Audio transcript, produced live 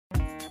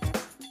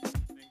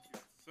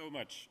so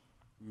much,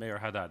 Mayor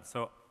Haddad.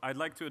 So I'd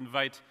like to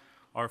invite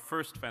our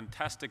first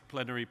fantastic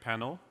plenary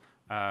panel,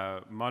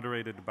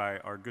 moderated by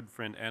our good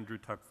friend Andrew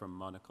Tuck from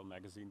Monocle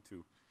Magazine,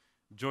 to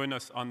join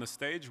us on the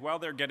stage. While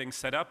they're getting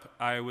set up,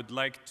 I would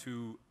like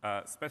to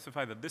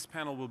specify that this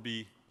panel will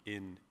be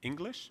in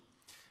English.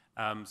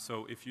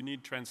 So if you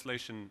need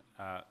translation,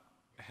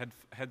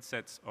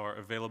 headsets are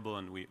available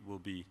and will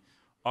be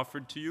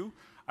offered to you.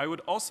 I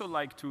would also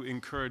like to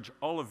encourage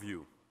all of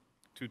you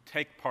to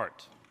take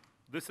part.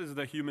 This is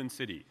the human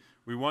city.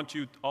 We want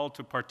you all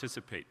to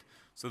participate.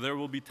 So there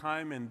will be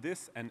time in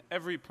this and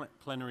every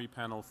plenary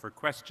panel for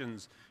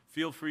questions.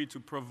 Feel free to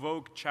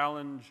provoke,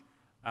 challenge.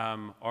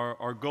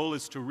 Our goal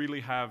is to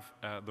really have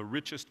the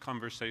richest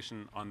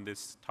conversation on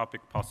this topic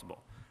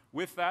possible.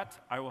 With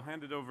that, I will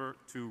hand it over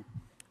to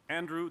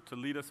Andrew to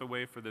lead us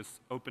away for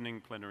this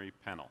opening plenary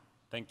panel.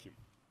 Thank you.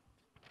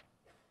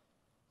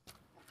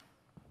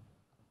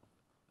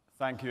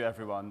 Thank you,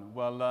 everyone.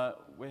 Well,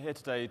 we're here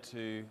today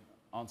to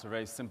answer a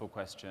very simple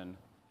question.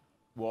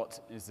 What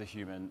is the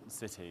human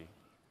city?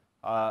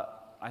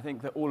 I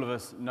think that all of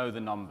us know the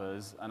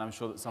numbers, and I'm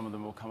sure that some of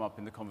them will come up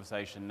in the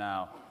conversation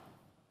now.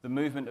 The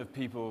movement of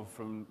people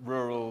from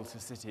rural to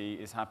city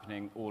is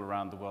happening all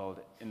around the world,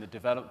 in the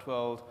developed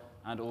world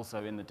and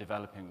also in the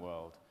developing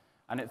world.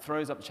 And it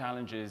throws up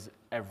challenges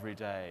every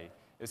day.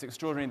 It was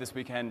extraordinary this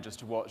weekend just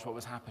to watch what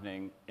was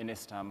happening in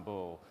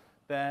Istanbul.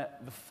 There,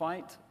 the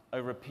fight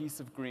over a piece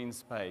of green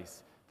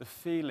space, the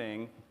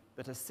feeling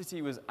that a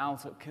city was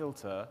out of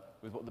kilter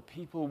with what the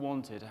people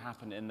wanted to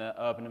happen in their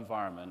urban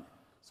environment,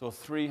 saw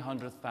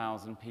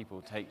 300,000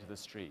 people take to the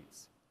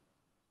streets.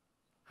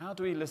 How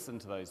do we listen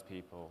to those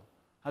people?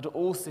 How do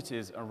all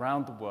cities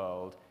around the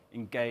world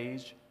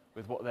engage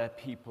with what their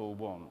people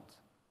want?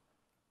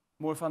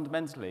 More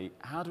fundamentally,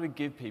 how do we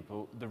give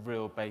people the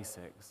real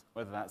basics,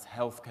 whether that's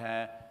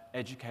healthcare,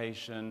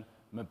 education,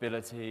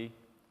 mobility?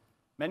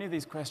 Many of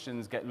these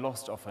questions get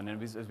lost often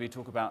as we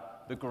talk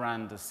about the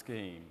grander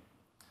scheme.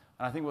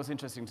 And I think what's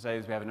interesting today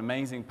is we have an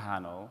amazing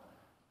panel,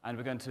 and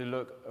we're going to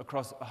look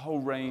across a whole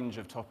range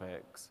of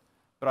topics.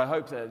 But I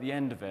hope that at the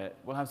end of it,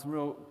 we'll have some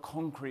real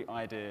concrete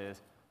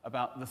ideas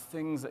about the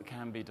things that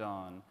can be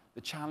done,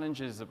 the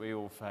challenges that we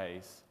all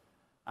face,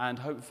 and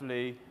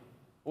hopefully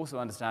also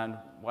understand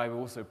why we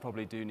also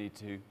probably do need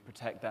to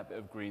protect that bit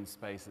of green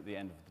space at the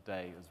end of the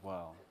day as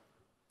well.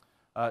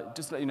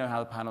 Just to let you know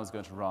how the panel is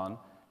going to run,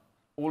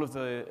 all of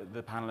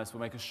the panelists will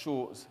make a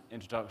short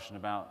introduction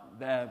about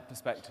their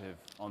perspective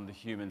on the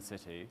human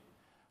city,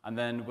 and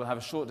then we'll have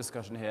a short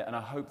discussion here, and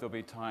I hope there'll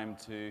be time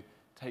to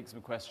take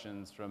some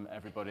questions from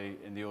everybody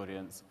in the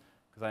audience,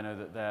 because I know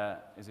that there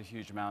is a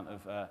huge amount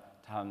of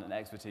talent and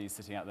expertise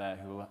sitting out there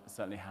who will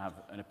certainly have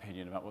an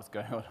opinion about what's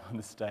going on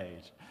the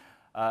stage.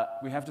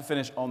 We have to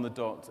finish on the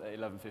dot at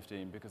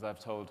 11:15 because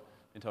I've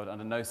been told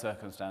under no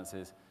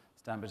circumstances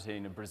stand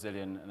between a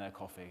Brazilian and their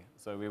coffee.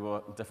 So we will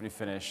definitely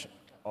finish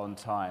on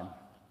time.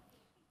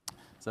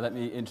 So let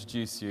me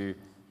introduce you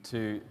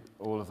to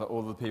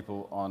all the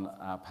people on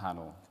our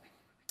panel.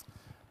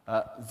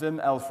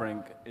 Wim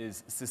Elfrink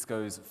is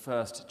Cisco's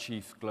first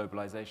Chief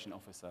Globalisation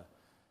Officer.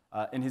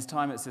 In his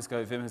time at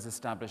Cisco, Wim has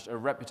established a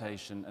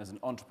reputation as an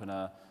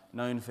entrepreneur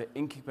known for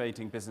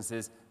incubating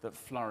businesses that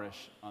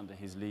flourish under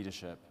his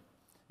leadership.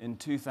 In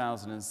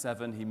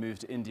 2007, he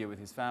moved to India with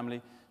his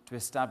family to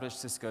establish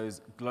Cisco's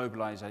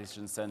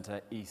Globalisation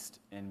Centre East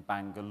in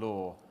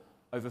Bangalore.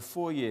 Over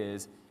 4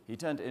 years, he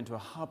turned it into a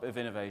hub of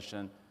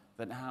innovation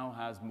that now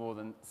has more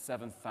than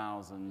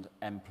 7,000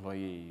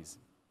 employees.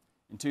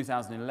 In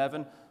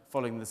 2011,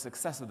 following the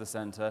success of the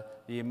centre,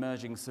 the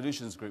Emerging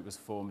Solutions Group was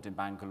formed in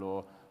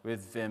Bangalore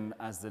with Wim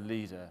as the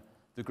leader.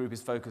 The group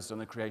is focused on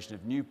the creation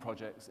of new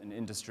projects and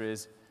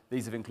industries.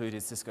 These have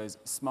included Cisco's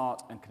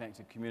smart and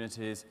connected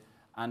communities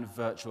and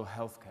virtual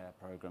healthcare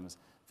programs.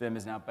 Wim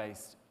is now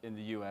based in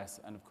the US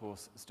and, of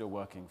course, still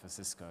working for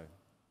Cisco.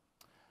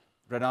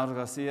 Reinaldo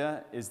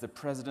Garcia is the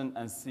president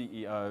and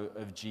CEO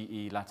of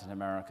GE Latin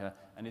America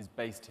and is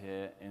based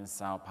here in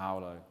Sao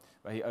Paulo,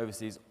 where he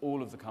oversees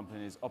all of the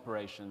company's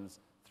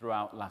operations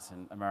throughout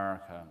Latin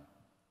America.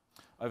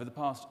 Over the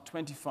past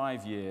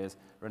 25 years,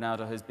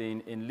 Reinaldo has been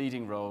in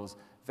leading roles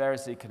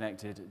variously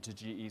connected to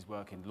GE's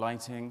work in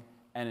lighting,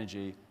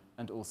 energy,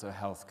 and also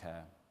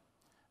healthcare.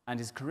 And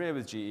his career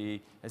with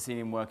GE has seen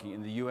him working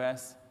in the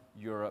US,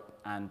 Europe,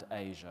 and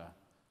Asia.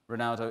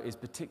 Reinaldo is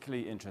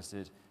particularly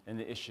interested in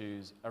the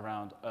issues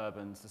around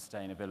urban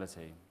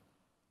sustainability.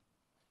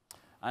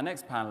 Our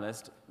next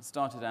panelist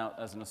started out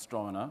as an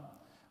astronomer,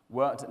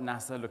 worked at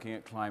NASA looking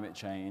at climate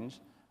change,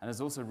 and has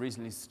also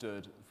recently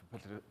stood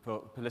for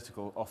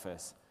political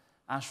office.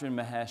 Ashwin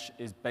Mahesh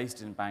is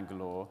based in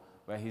Bangalore,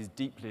 where he's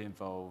deeply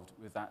involved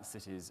with that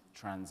city's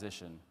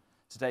transition.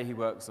 Today he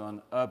works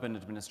on urban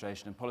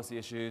administration and policy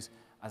issues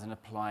as an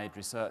applied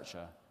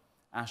researcher.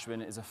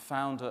 Ashwin is a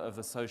founder of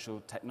the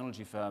social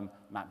technology firm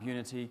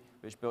MapUnity,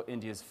 which built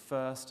India's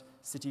first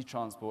city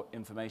transport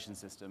information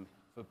system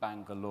for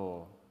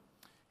Bangalore.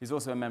 He's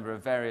also a member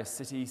of various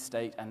city,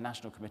 state, and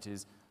national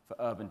committees for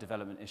urban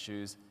development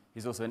issues.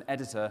 He's also an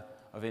editor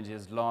of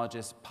India's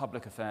largest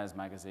public affairs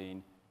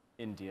magazine,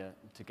 India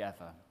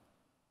together.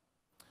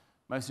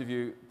 Most of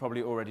you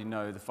probably already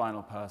know the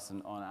final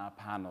person on our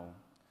panel.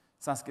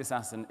 Saskia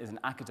Sassen is an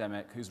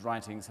academic whose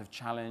writings have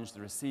challenged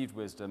the received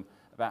wisdom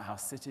about how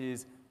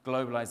cities,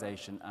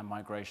 globalization, and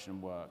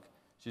migration work.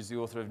 She's the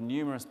author of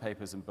numerous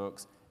papers and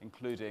books,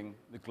 including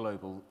The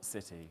Global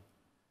City.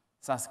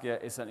 Saskia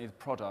is certainly the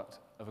product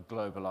of a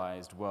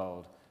globalized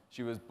world.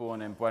 She was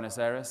born in Buenos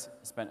Aires,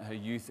 spent her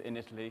youth in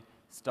Italy,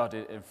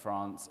 studied in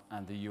France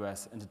and the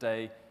US, and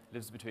today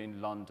lives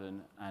between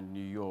London and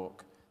New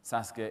York.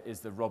 Saskia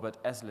is the Robert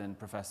Esselin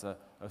Professor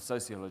of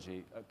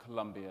Sociology at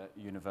Columbia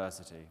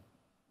University.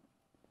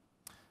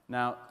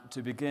 Now,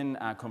 to begin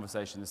our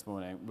conversation this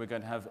morning, we're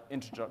going to have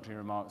introductory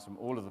remarks from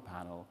all of the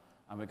panel,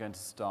 and we're going to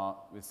start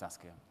with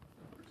Saskia.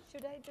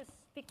 Should I just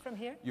speak from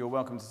here? You're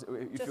welcome to,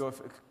 if you're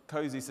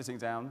cozy sitting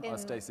down, I'll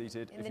stay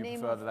seated. In if the you name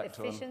prefer of the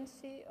lectern.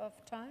 efficiency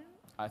of time?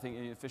 I think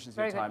in efficiency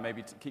Very of time, good.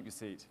 maybe keep your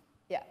seat.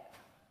 Yeah,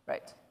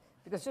 right.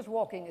 Because just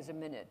walking is a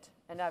minute,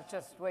 and I've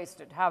just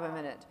wasted half a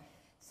minute.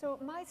 So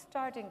my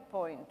starting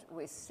point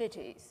with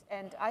cities,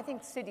 and I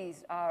think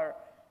cities are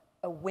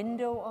a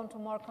window onto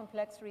more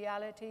complex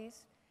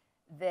realities.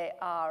 They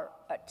are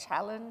a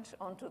challenge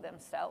onto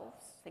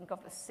themselves. Think of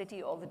a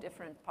city, all the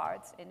different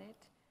parts in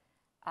it.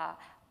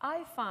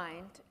 I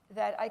find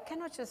that I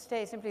cannot just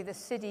say simply the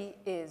city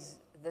is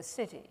the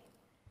city.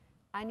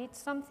 I need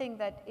something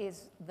that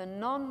is the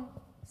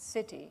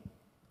non-city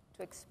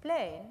to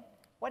explain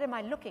what am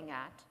I looking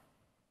at,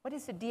 what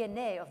is the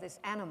DNA of this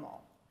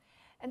animal.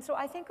 And so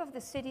I think of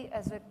the city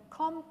as a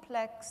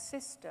complex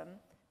system,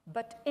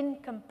 but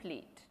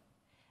incomplete.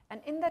 And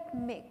in that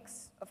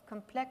mix of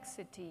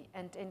complexity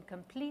and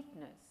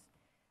incompleteness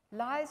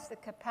lies the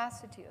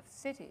capacity of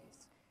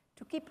cities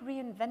to keep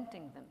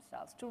reinventing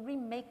themselves, to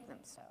remake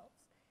themselves.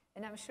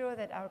 And I'm sure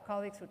that our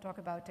colleagues who talk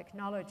about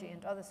technology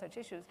and other such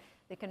issues,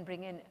 they can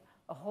bring in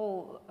a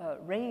whole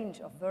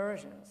range of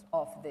versions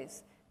of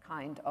this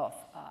kind of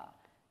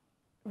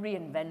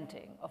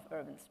reinventing of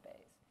urban space.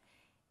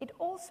 It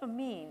also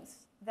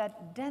means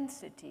that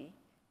density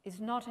is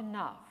not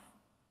enough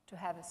to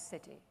have a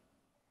city.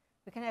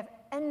 We can have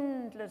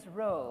endless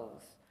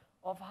rows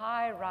of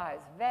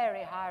high-rise,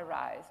 very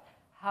high-rise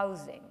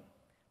housing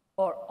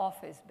or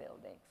office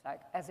buildings,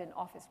 like as in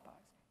office parks.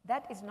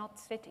 That is not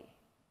city.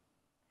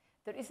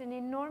 There is an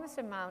enormous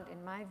amount,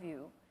 in my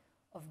view,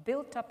 of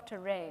built-up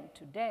terrain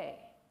today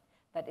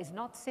that is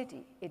not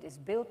city. It is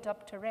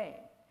built-up terrain.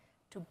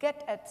 To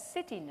get at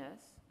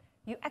cityness,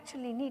 you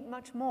actually need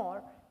much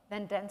more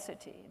than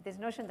density. This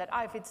notion that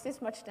if it's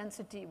this much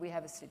density, we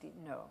have a city.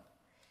 No.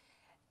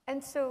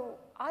 And so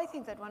I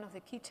think that one of the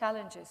key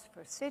challenges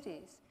for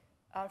cities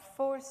are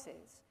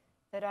forces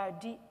that are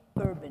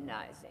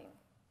de-urbanizing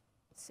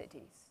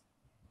cities.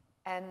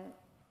 And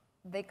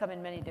they come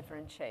in many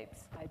different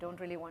shapes. I don't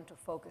really want to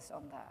focus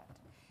on that.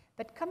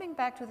 But coming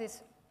back to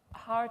this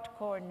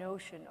hardcore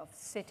notion of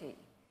city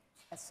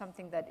as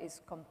something that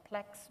is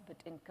complex but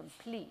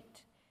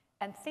incomplete,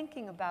 and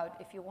thinking about,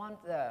 if you want,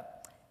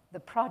 the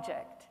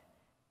project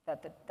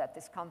that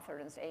this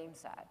conference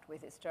aims at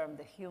with its term,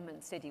 the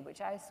human city,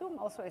 which I assume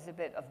also is a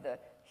bit of the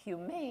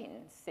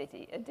humane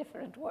city, a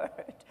different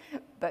word.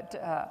 But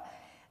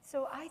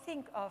so I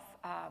think of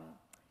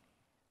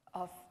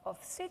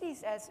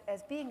cities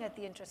as being at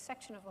the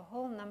intersection of a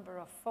whole number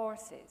of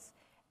forces,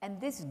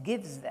 and this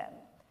gives them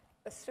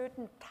a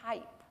certain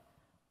type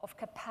of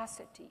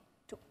capacity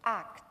to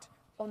act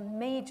on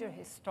major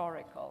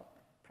historical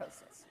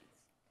processes.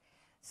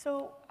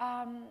 So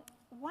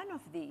one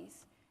of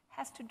these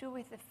has to do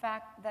with the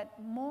fact that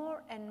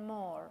more and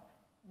more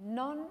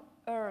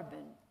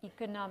non-urban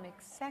economic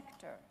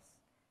sectors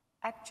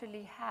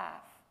actually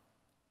have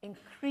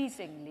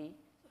increasingly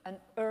an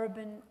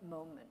urban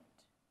moment.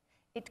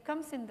 It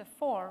comes in the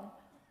form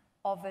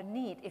of a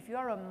need. If you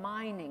are a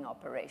mining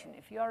operation,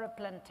 if you are a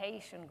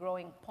plantation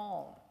growing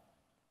palm,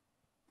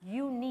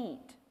 you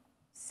need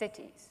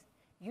cities.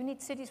 You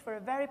need cities for a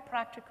very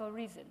practical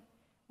reason,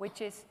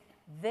 which is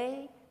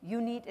you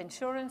need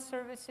insurance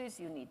services,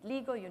 you need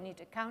legal, you need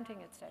accounting,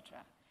 etc.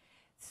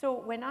 So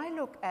when I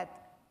look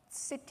at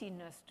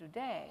cityness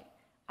today,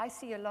 I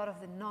see a lot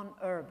of the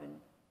non-urban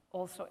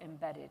also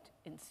embedded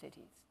in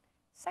cities.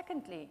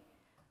 Secondly,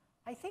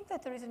 I think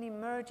that there is an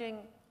emerging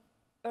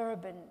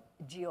urban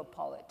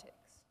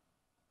geopolitics.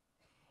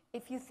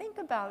 If you think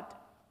about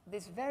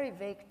this very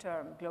vague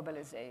term,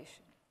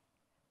 globalization,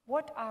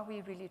 what are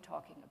we really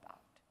talking about?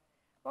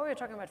 Well, we're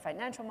talking about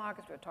financial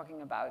markets, we're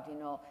talking about,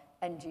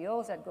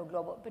 NGOs that go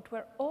global, but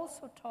we're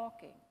also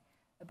talking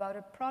about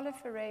a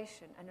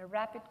proliferation and a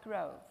rapid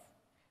growth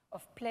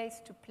of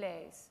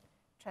place-to-place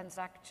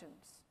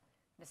transactions,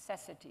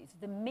 necessities,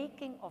 the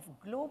making of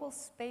global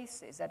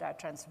spaces that are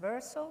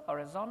transversal,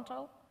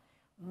 horizontal,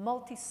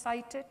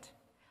 multi-sited.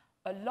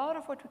 A lot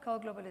of what we call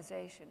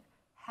globalization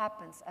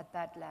happens at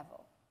that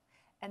level.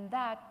 And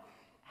that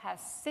has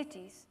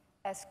cities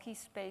as key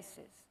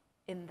spaces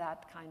in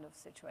that kind of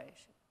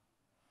situation.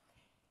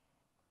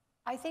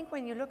 I think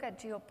when you look at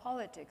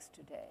geopolitics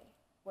today,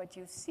 what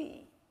you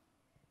see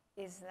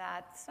is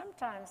that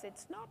sometimes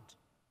it's not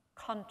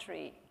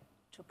country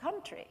to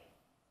country.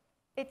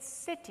 It's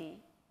city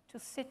to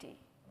city.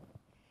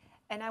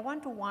 And I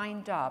want to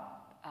wind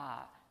up,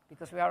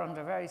 because we are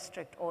under very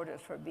strict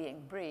orders for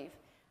being brief,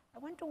 I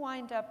want to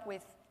wind up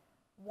with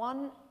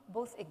one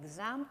both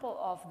example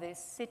of this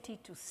city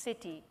to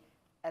city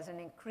as an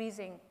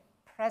increasing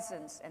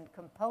presence and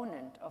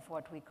component of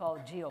what we call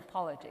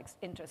geopolitics,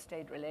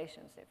 interstate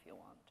relations, if you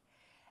want.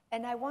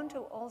 And I want to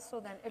also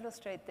then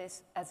illustrate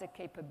this as a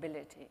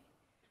capability.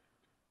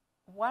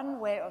 One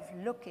way of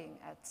looking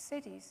at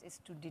cities is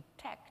to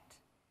detect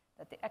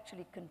that they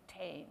actually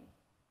contain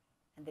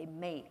and they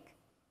make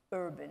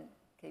urban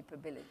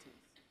capabilities.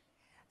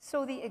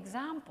 So the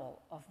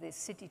example of this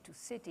city to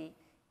city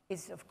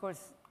is, of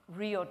course,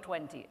 Rio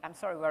 20. I'm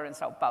sorry, we're in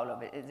Sao Paulo,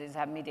 but this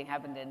meeting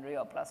happened in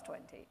Rio plus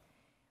 20,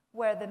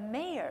 where the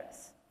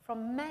mayors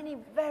from many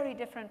very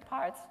different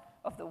parts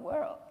of the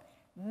world,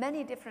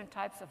 many different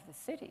types of the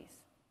cities,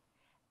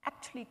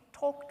 actually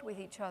talked with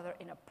each other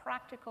in a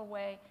practical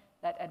way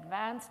that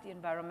advanced the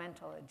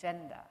environmental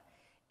agenda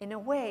in a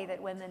way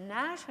that when the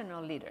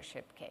national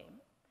leadership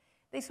came,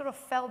 they sort of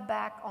fell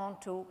back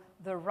onto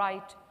the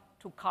right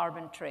to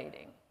carbon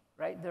trading,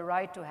 right? The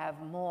right to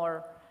have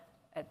more,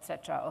 et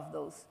cetera, of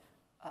those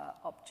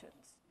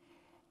options.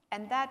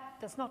 And that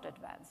does not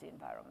advance the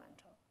environmental.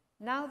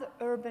 Now the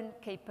urban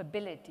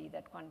capability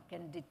that one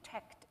can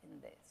detect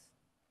in this.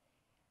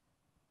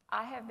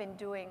 I have been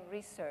doing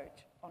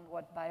research on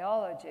what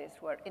biologists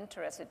who are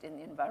interested in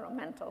the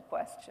environmental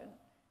question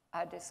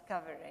are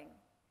discovering.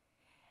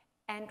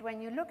 And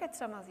when you look at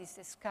some of these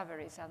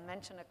discoveries, I'll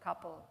mention a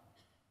couple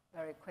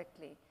very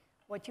quickly,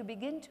 what you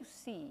begin to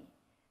see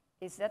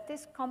is that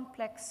this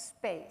complex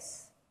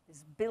space,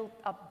 this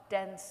built-up,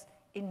 dense,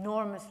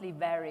 enormously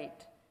varied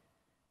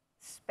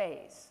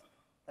space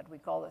that we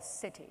call a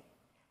city,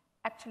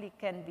 actually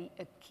can be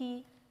a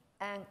key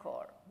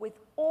anchor with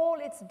all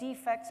its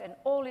defects and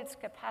all its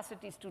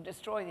capacities to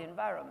destroy the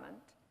environment,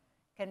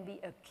 can be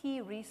a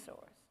key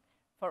resource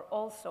for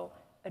also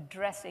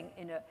addressing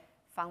in a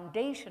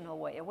foundational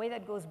way, a way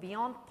that goes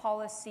beyond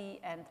policy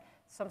and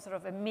some sort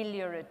of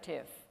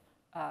ameliorative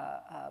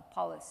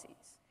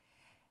policies.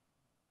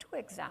 Two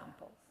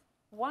examples.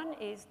 One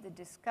is the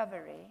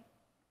discovery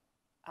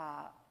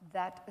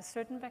that a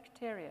certain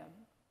bacterium,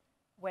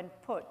 when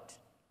put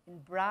in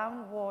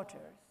brown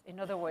waters, in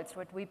other words,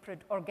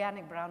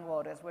 organic brown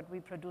waters, what we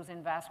produce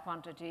in vast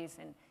quantities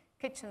in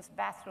kitchens,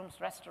 bathrooms,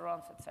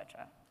 restaurants,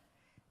 etc.,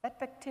 that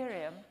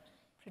bacterium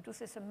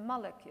produces a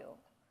molecule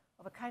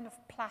of a kind of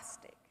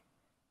plastic,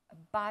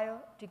 a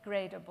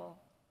biodegradable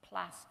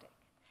plastic.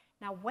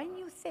 Now, when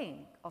you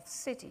think of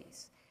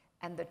cities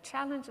and the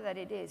challenge that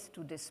it is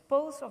to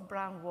dispose of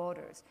brown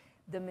waters,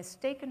 the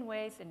mistaken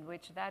ways in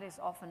which that is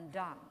often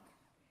done,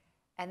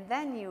 and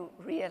then you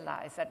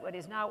realize that what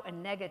is now a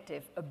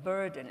negative, a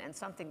burden, and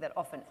something that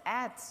often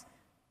adds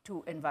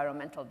to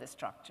environmental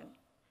destruction,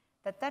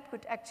 that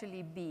could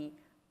actually be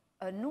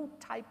a new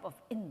type of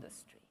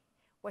industry,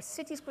 where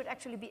cities could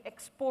actually be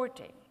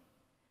exporting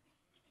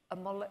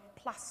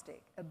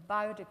plastic, a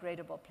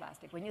biodegradable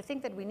plastic. When you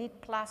think that we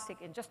need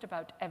plastic in just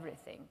about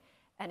everything,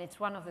 and it's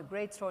one of the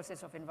great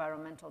sources of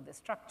environmental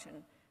destruction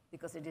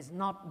because it is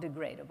not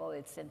degradable,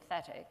 it's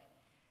synthetic.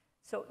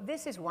 So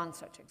this is one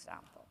such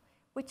example,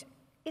 which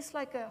is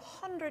like a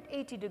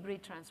 180-degree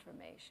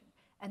transformation.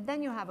 And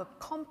then you have a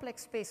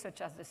complex space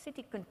such as the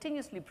city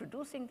continuously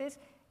producing this.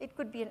 It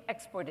could be an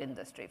export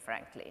industry,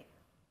 frankly,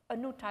 a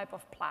new type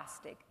of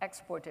plastic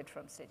exported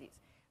from cities.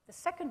 The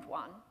second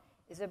one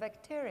is a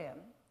bacterium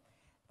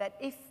that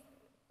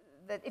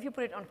if you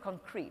put it on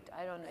concrete,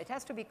 it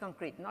has to be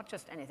concrete, not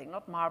just anything,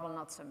 not marble,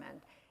 not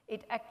cement.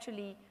 It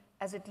actually,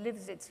 as it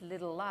lives its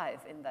little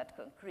life in that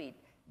concrete,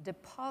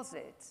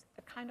 deposits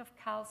a kind of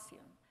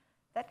calcium.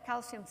 That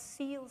calcium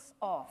seals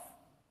off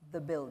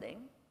the building.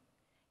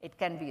 It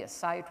can be a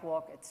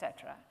sidewalk,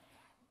 etc.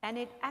 And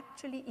it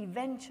actually,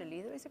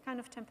 eventually, there is a kind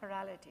of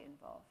temporality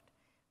involved,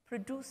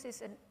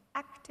 produces an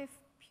active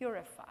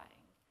purifying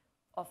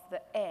of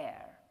the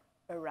air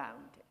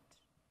around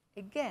it.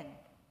 Again,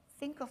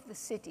 think of the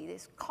city,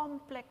 this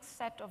complex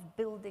set of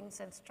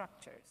buildings and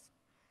structures,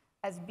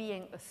 as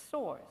being a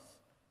source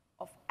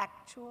of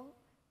actual,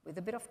 with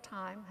a bit of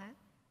time,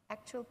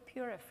 actual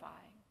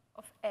purifying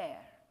of air.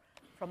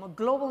 From a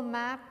global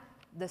map,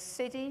 the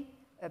city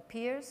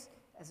appears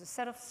as a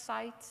set of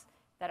sites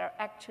that are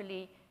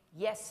actually,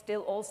 yes,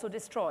 still also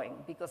destroying,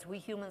 because we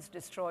humans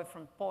destroy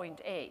from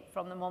point A,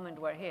 from the moment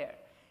we're here.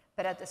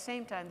 But at the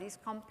same time, these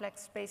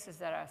complex spaces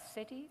that are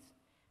cities,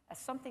 as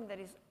something that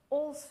is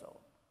also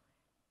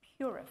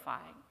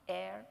purifying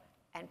air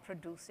and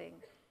producing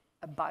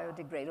a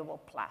biodegradable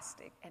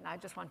plastic. And I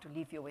just want to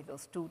leave you with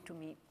those two, to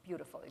me,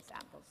 beautiful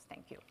examples.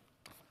 Thank you.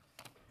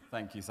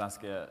 Thank you,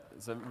 Saskia.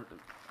 Some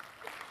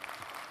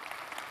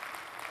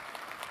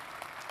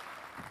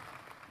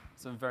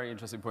very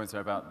interesting points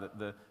there about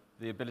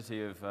the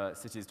ability of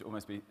cities to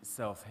almost be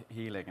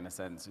self-healing, in a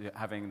sense,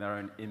 having their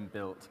own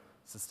inbuilt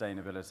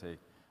sustainability.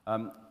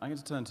 I'm going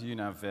to turn to you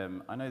now,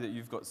 Wim. I know that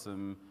you've got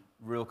some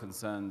real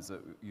concerns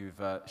that you've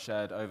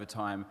shared over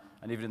time,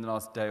 and even in the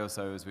last day or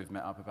so as we've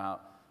met up,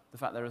 about the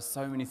fact there are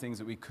so many things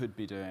that we could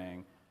be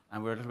doing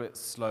and we're a little bit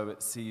slow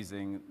at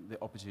seizing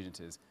the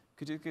opportunities.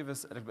 Could you give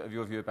us a little bit of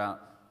your view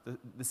about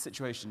the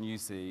situation you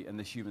see and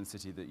the human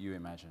city that you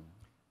imagine?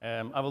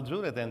 I will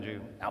do that,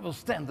 Andrew. I will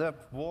stand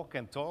up, walk,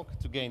 and talk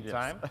to gain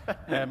time.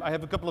 I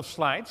have a couple of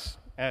slides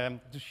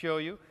to show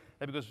you,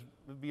 because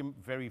we're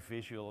very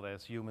visual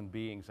as human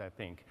beings, I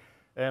think.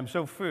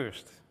 So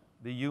first,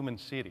 the human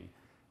city.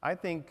 I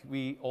think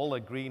we all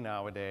agree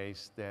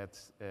nowadays that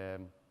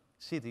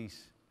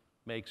cities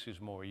makes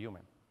us more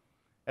human.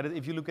 And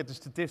if you look at the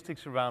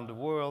statistics around the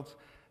world,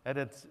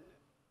 that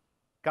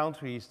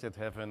countries that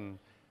have an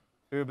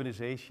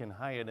urbanization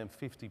higher than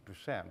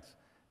 50%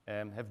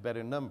 have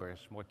better numbers,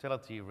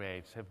 mortality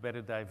rates, have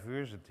better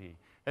diversity.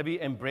 And we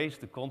embrace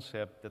the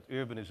concept that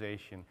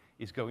urbanization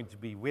is going to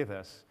be with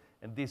us,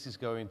 and this is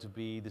going to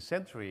be the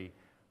century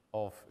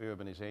of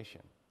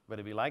urbanization.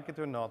 Whether we like it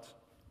or not,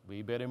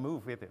 we better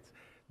move with it.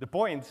 The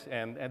point,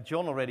 and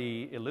John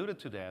already alluded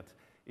to that,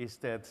 is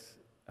that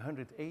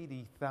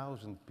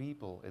 180,000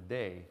 people a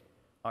day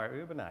are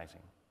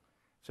urbanizing.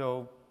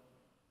 So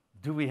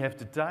do we have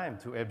the time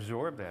to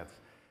absorb that?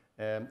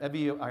 And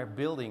we are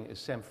building a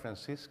San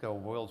Francisco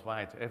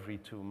worldwide every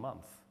 2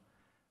 months.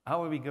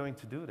 How are we going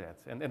to do that?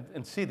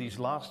 And cities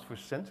last for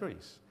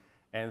centuries,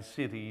 and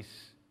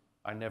cities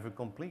are never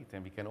complete,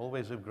 and we can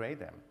always upgrade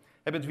them.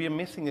 But we are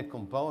missing a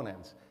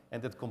component,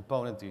 and that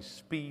component is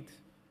speed,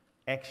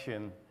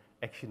 action,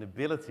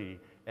 actionability,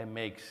 and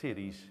make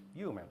cities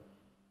human.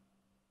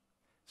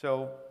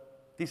 So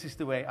this is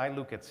the way I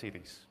look at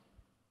cities.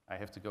 I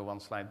have to go one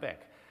slide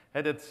back.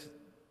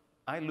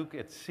 I look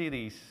at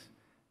cities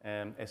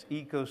as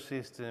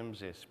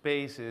ecosystems, as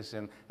spaces,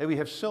 and we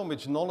have so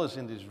much knowledge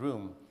in this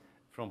room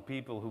from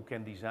people who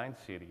can design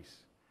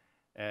cities,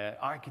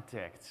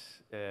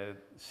 architects,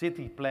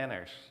 city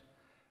planners.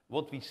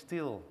 What we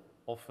still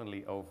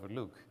often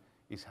overlook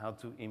is how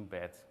to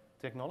embed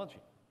technology.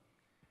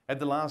 At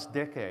the last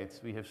decade,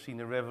 we have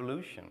seen a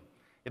revolution.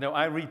 You know,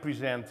 I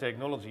represent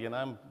technology, and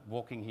I'm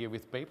walking here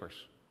with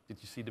papers. Did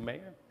you see the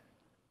mayor?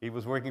 He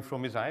was working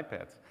from his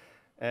iPad.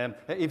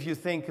 If you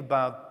think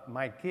about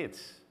my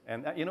kids,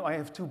 and you know, I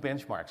have 2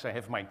 benchmarks. I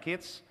have my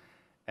kids,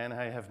 and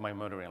I have my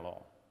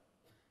mother-in-law.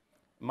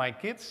 My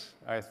kids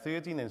are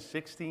 13 and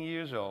 16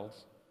 years old,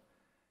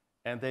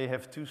 and they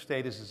have 2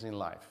 statuses in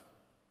life.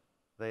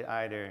 They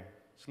either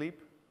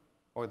sleep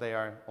or they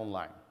are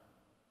online.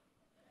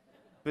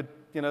 But,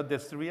 you know,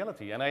 that's the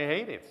reality, and I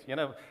hate it. You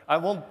know, I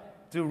want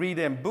to read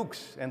them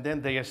books, and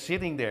then they are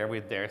sitting there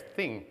with their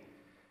thing.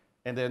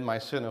 And then my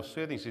son of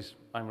 13 says,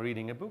 I'm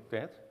reading a book,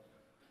 Dad.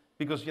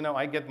 Because, you know,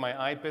 I get my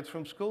iPad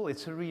from school.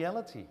 It's a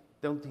reality.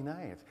 Don't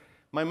deny it.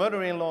 My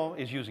mother-in-law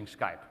is using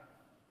Skype.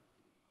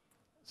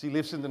 She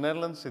lives in the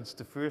Netherlands. It's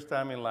the first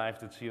time in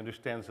life that she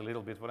understands a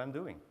little bit what I'm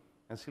doing,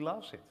 and she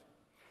loves it.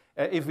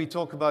 If we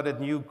talk about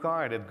that new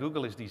car that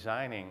Google is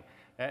designing,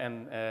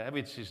 and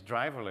which is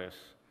driverless,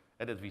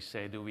 and that we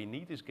say, do we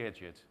need this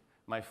gadget?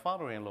 My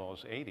father-in-law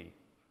is 80.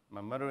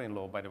 My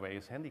mother-in-law, by the way,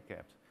 is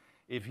handicapped.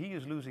 If he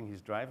is losing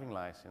his driving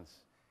license,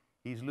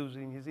 he's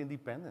losing his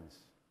independence.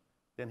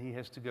 Then he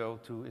has to go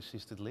to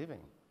assisted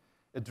living.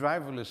 A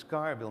driverless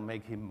car will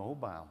make him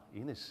mobile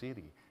in a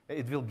city.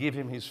 It will give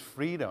him his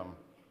freedom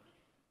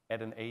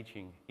in an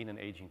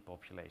aging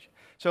population.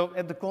 So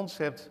at the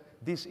concept,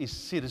 this is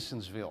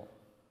citizens' will.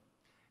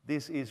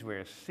 This is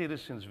where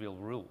citizens will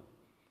rule.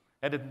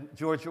 At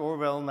George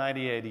Orwell,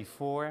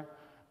 1984,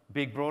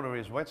 Big Brother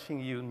is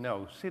watching you.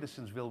 No,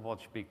 citizens will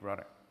watch Big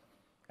Brother.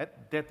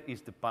 That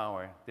is the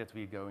power that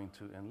we're going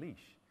to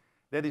unleash.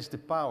 That is the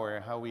power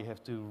how we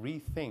have to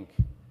rethink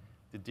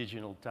the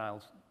digital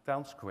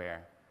town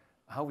square,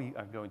 how we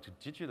are going to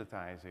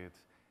digitize it,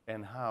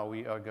 and how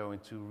we are going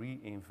to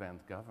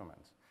reinvent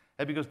government.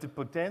 And because the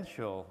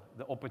potential,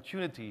 the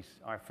opportunities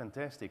are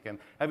fantastic, and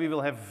we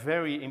will have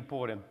very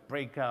important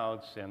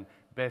breakouts and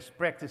best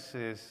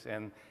practices,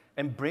 and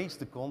embrace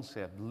the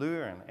concept,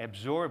 learn,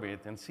 absorb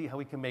it, and see how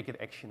we can make it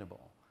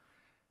actionable.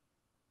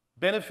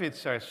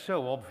 Benefits are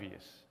so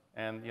obvious.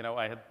 And you know,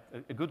 I had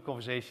a good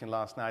conversation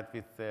last night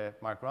with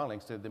Mark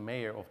Rawlings, the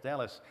mayor of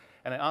Dallas,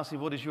 and I asked him,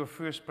 what is your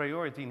first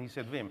priority? And he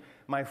said, Wim,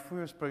 my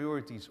first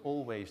priority is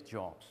always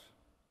jobs.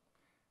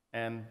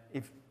 And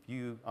if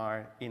you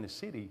are in a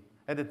city,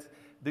 and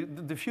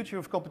the future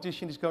of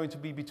competition is going to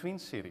be between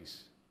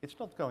cities. It's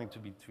not going to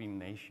be between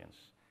nations.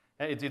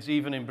 It's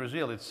even in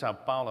Brazil, it's Sao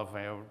Paulo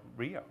versus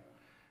Rio.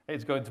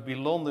 It's going to be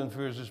London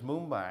versus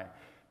Mumbai.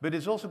 But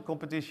it's also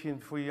competition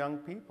for young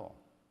people.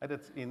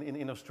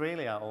 In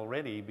Australia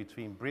already,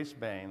 between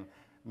Brisbane,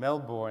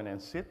 Melbourne, and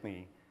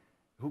Sydney,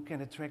 who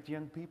can attract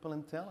young people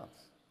and talent?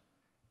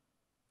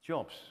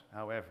 Jobs,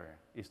 however,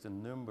 is the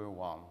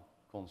 #1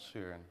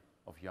 concern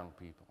of young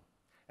people.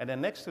 And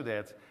then next to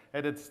that,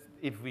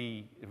 if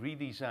we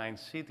redesign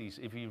cities,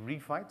 if we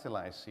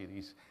revitalize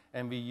cities,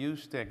 and we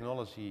use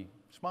technology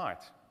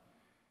smart,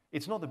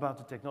 it's not about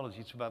the technology,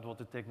 it's about what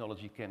the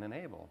technology can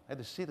enable. And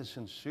the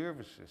citizen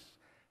services,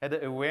 and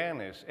the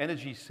awareness,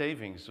 energy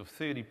savings of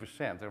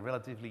 30% are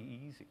relatively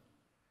easy.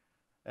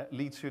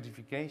 LEED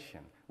certification,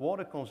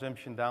 water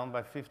consumption down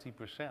by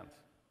 50%.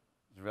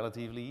 It's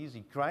relatively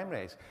easy. Crime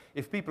rates.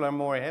 If people are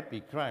more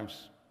happy,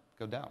 crimes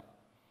go down.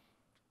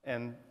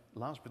 And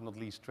last but not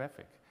least,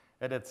 traffic.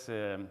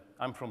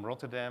 I'm from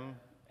Rotterdam,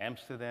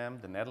 Amsterdam,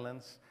 the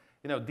Netherlands.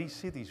 You know, these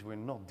cities were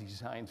not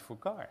designed for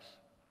cars.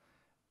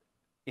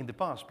 In the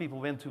past, people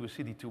went to a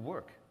city to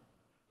work.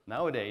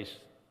 Nowadays,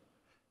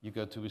 you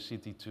go to a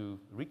city to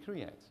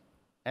recreate.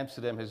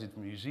 Amsterdam has its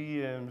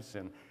museums,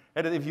 and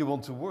if you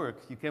want to work,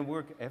 you can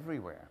work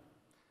everywhere.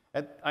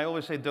 And I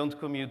always say, don't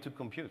commute to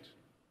compute.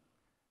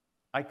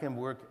 I can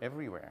work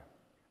everywhere.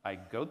 I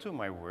go to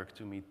my work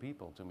to meet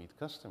people, to meet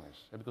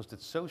customers, because the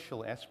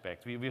social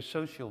aspect, we're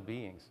social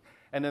beings.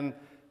 And then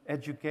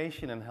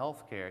education and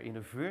healthcare in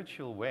a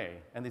virtual way,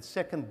 and it's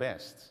second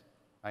best,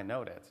 I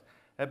know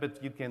that.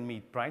 But you can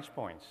meet price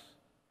points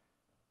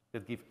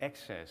that give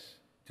access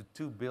to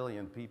 2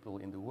 billion people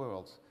in the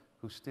world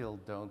who still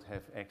don't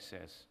have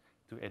access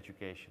to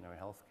education or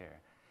healthcare.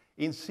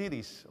 In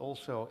cities,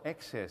 also,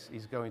 access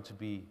is going to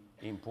be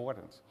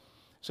important.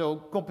 So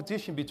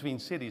competition between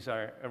cities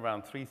are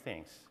around 3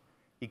 things.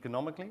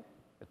 Economically,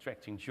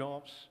 attracting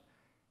jobs.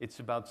 It's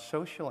about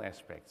social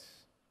aspects.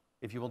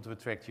 If you want to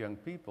attract young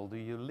people, do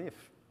you live?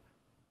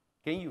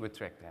 Can you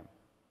attract them?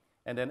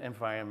 And then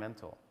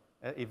environmental.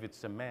 If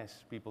it's a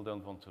mess, people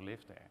don't want to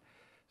live there.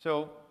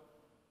 So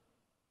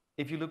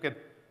if you look at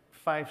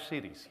 5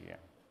 cities here,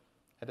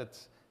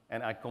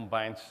 and I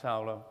combined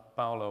Sao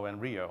Paulo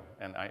and Rio,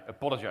 and I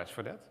apologize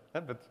for that,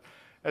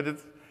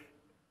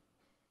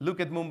 look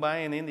at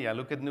Mumbai in India,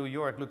 look at New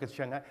York, look at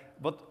Shanghai.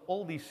 What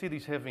all these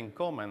cities have in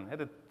common,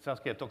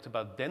 Saskia talked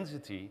about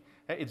density,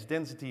 it's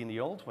density in the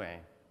old way.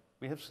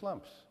 We have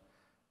slums.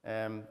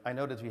 I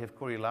know that we have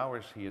Corrie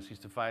Lauwers here, she's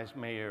the vice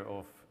mayor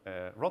of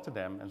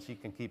Rotterdam, and she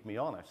can keep me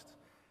honest.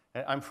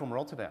 I'm from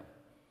Rotterdam.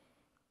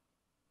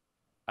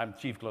 I'm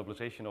chief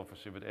globalization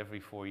officer, but every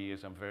 4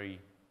 years I'm very,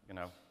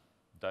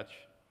 Dutch,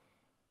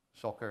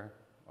 soccer,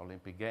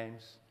 Olympic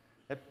Games.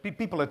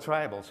 People are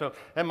tribal. So,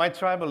 and my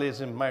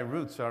tribalism, my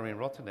roots are in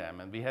Rotterdam,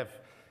 and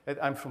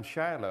I'm from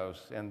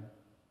Charloes, and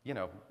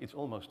it's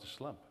almost a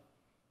slump.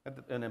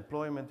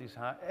 Unemployment is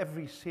high.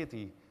 Every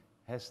city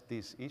has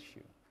this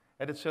issue.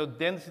 And it's so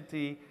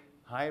density,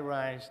 high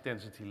rise,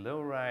 density,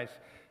 low rise.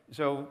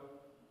 So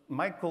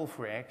my call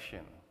for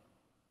action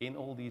in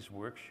all these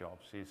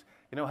workshops is,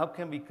 how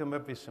can we come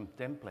up with some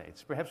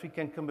templates? Perhaps we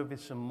can come up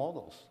with some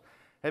models.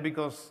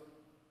 Because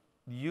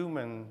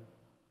human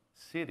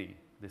city,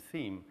 the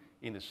theme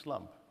in a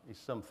slump, is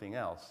something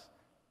else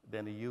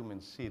than a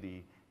human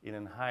city in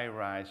a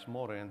high-rise,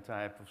 modern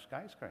type of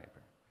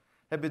skyscraper.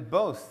 But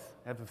both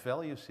have a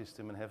value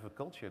system and have a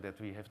culture that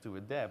we have to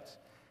adapt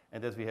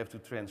and that we have to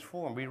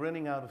transform. We're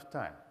running out of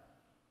time,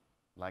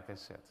 like I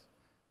said.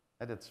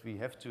 And we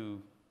have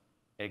to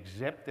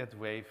accept that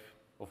wave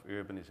of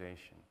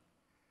urbanization.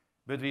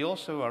 But we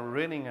also are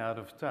running out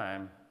of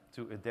time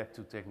to adapt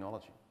to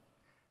technology.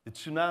 The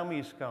tsunami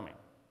is coming,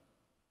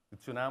 the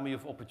tsunami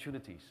of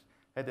opportunities.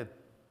 And that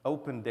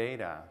open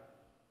data,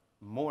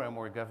 more and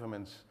more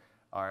governments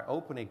are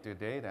opening their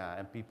data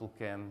and people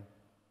can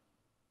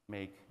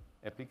make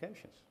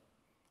applications.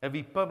 And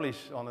we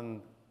publish on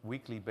a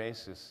weekly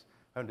basis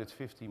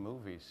 150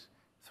 movies,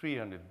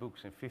 300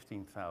 books and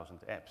 15,000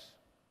 apps.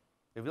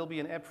 There will be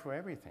an app for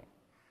everything.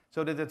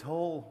 So that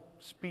whole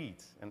speed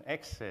and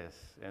access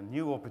and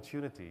new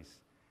opportunities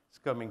is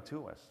coming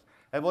to us.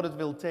 And what it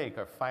will take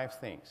are 5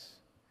 things.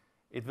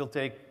 It will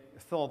take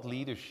thought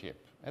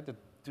leadership,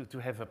 to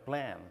have a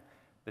plan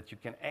that you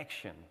can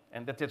action,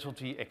 and that's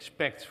what we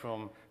expect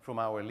from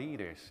our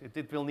leaders.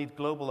 It will need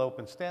global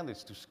open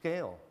standards to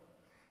scale.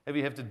 And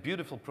we have the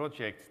beautiful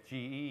project,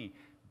 GE,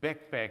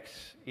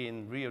 backpacks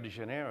in Rio de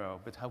Janeiro,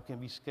 but how can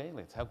we scale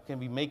it? How can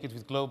we make it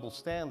with global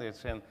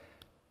standards and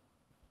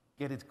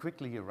get it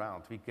quickly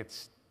around? We get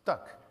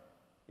stuck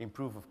in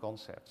proof of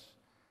concepts.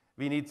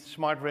 We need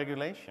smart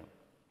regulation.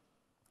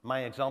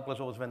 My example is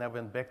always when I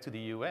went back to the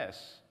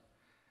US,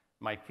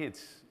 my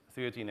kids,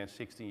 13 and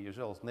 16 years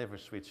old, never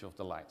switch off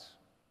the lights.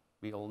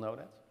 We all know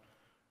that.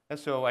 And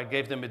so I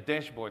gave them a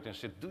dashboard and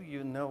said, do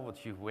you know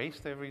what you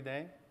waste every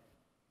day?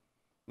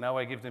 Now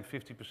I give them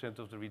 50%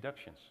 of the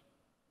reductions.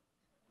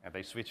 And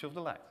they switch off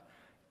the light.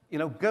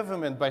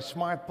 Government by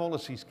smart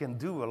policies can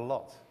do a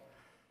lot.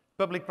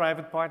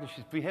 Public-private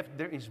partnerships,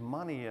 there is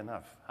money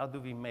enough. How do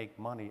we make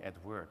money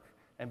at work?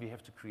 And we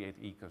have to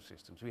create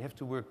ecosystems. We have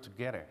to work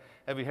together.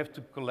 And we have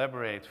to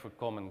collaborate for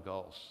common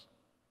goals.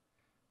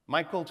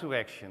 My call to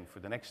action for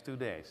the next 2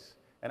 days,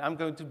 and I'm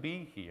going to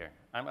be here.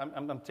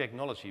 I'm on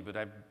technology, but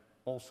I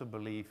also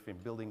believe in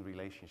building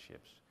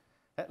relationships.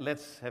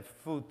 Let's have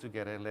food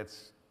together,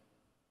 let's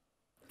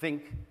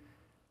think,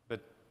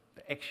 but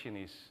the action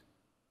is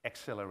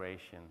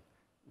acceleration.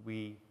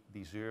 We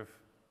deserve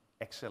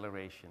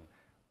acceleration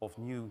of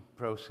new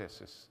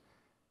processes.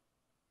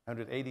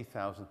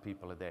 180,000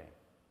 people a day.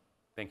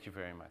 Thank you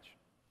very much.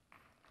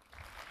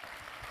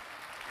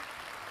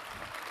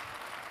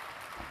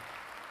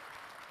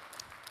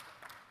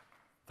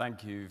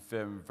 Thank you,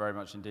 Vim, very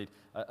much indeed.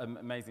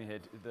 Amazing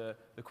here.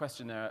 The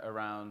question there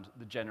around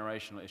the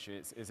generational issue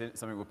is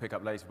something we'll pick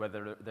up later,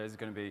 whether there's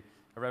going to be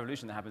a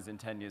revolution that happens in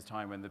 10 years'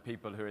 time when the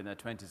people who are in their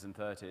 20s and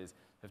 30s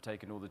have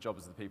taken all the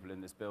jobs of the people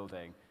in this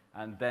building,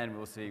 and then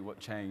we'll see what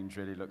change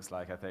really looks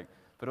like, I think.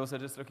 But also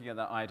just looking at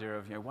that idea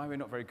of, why we're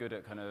not very good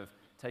at kind of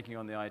taking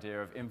on the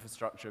idea of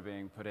infrastructure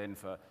being put in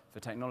for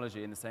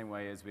technology in the same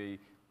way as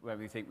when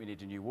we think we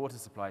need a new water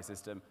supply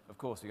system. Of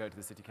course, we go to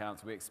the city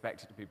council, we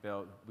expect it to be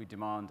built, we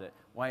demand it.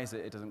 Why is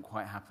it doesn't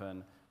quite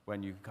happen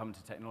when you come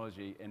to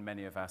technology in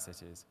many of our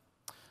cities?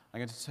 I'm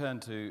going to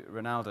turn to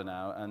Reinaldo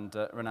now, and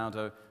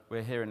Reinaldo,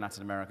 we're here in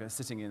Latin America,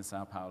 sitting in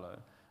Sao Paulo,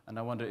 and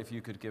I wonder if you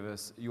could give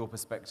us your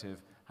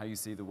perspective, how you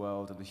see the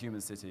world and the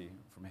human city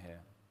from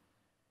here.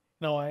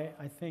 No, I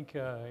think,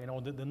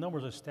 the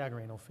numbers are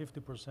staggering.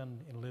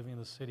 50% living in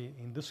the city.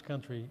 In this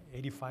country,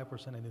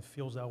 85%, and it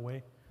feels that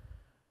way.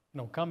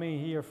 Coming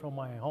here from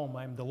my home,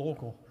 I'm the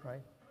local,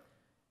 right?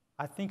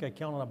 I think I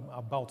counted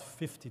about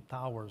 50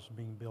 towers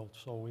being built.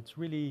 So it's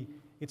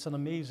an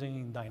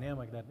amazing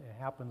dynamic that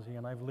happens here.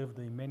 And I've lived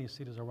in many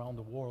cities around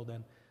the world,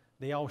 and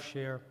they all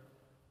share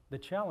the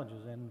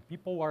challenges. And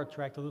people are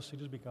attracted to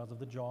cities because of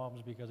the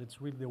jobs, because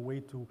it's really the way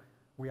to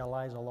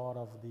realize a lot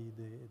of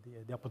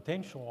the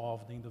potential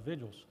of the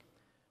individuals.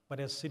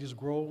 But as cities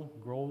grow,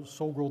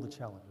 so grow the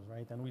challenges,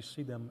 right? And we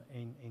see them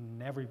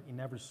in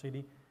every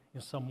city,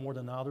 in some more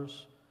than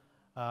others.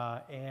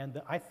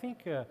 And I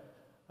think the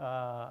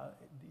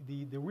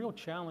real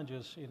challenge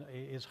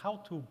is how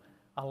to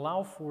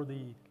allow for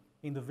the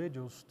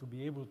individuals to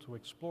be able to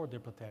explore their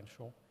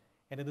potential,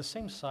 and at the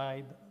same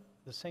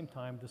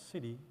time, the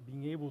city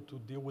being able to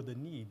deal with the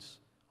needs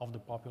of the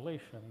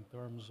population in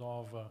terms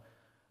of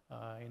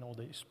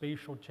the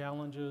spatial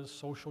challenges,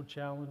 social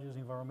challenges,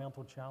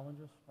 environmental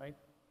challenges, right?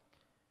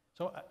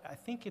 So I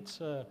think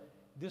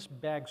this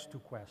begs two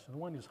questions.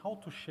 One is how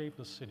to shape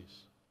the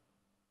cities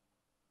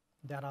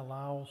that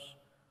allows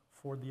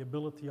for the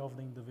ability of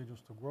the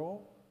individuals to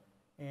grow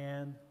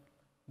and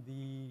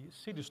the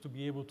cities to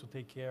be able to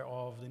take care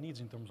of the needs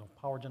in terms of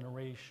power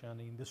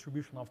generation, in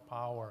distribution of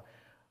power,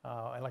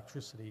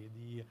 electricity,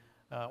 the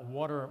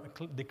water,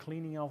 the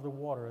cleaning of the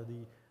water,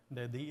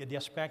 the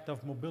aspect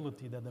of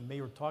mobility that the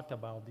mayor talked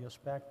about, the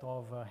aspect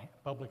of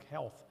public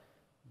health,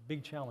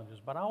 big challenges,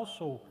 but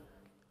also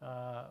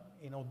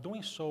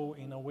doing so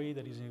in a way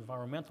that is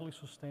environmentally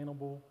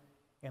sustainable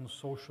and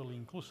socially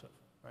inclusive,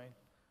 right?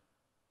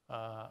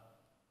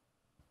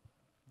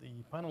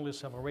 The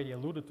panelists have already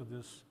alluded to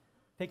this.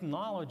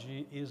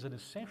 Technology is an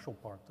essential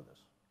part to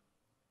this.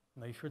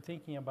 Now, if you're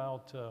thinking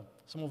about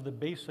some of the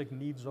basic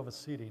needs of a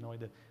city,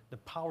 the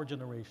power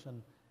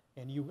generation,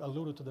 and you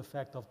alluded to the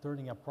fact of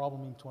turning a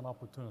problem into an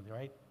opportunity,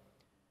 right?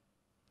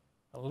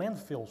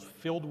 Landfills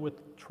filled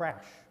with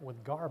trash,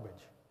 with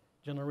garbage,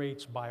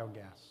 generates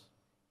biogas.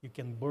 You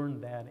can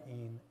burn that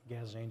in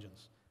gas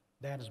engines.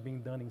 That is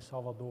being done in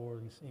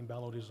Salvador, in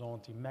Belo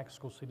Horizonte,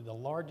 Mexico City, the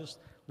largest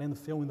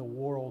landfill in the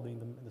world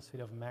in the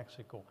city of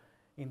Mexico.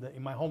 In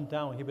my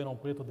hometown,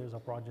 Ribeirão Preto, there's a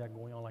project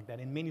going on like that.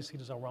 In many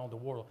cities around the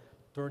world,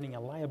 turning a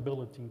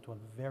liability into a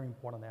very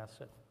important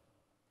asset.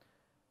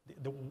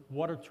 The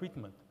water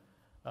treatment.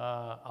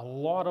 A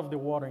lot of the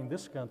water in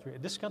this country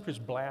is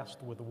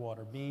blessed with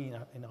water, being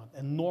an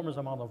enormous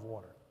amount of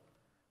water.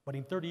 But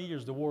in 30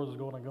 years, the world is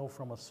going to go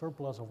from a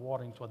surplus of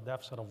water into a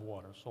deficit of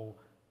water. So,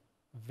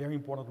 very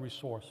important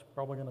resource,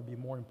 probably going to be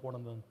more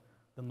important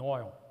than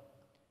oil.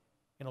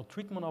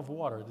 Treatment of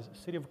water. The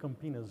city of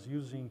Campinas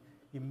using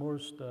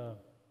immersed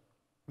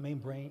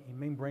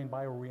membrane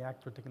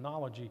bioreactor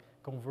technology,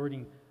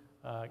 converting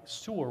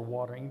sewer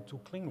water into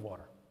clean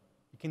water.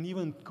 You can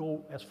even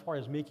go as far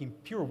as making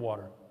pure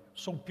water,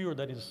 so pure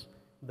that it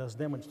does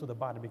damage to the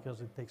body because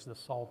it takes the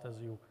salt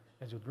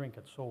as you drink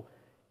it. So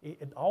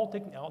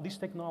all these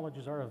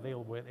technologies are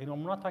available.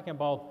 I'm not talking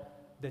about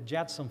the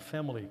Jetson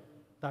family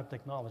type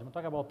technology. I'm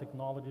talking about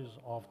technologies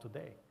of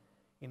today.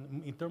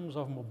 In terms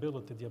of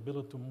mobility, the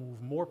ability to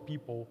move more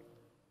people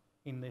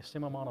in the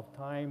same amount of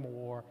time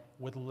or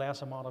with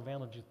less amount of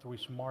energy through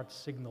smart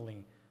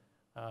signaling,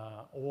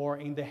 or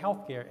in the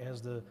healthcare,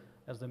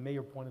 as the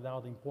mayor pointed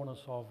out, the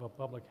importance of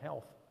public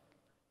health,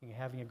 in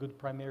having a good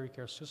primary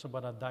care system,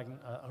 but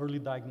early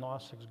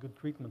diagnostics, good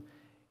treatment,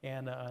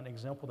 and an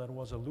example that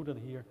was alluded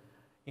here,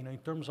 in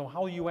terms of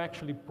how you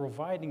actually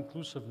provide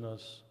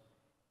inclusiveness,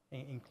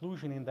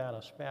 inclusion in that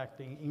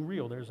aspect. In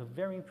Rio, there's a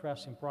very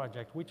interesting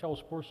project, which I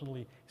was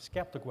personally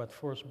skeptical at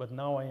first, but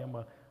now I am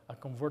a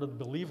converted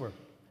believer.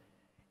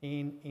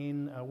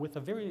 In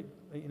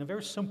a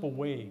very simple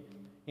way,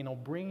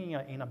 bringing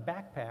in a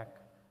backpack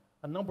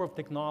a number of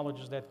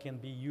technologies that can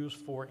be used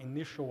for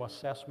initial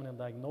assessment and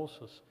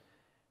diagnosis,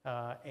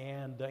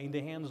 and in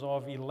the hands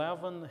of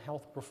 11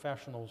 health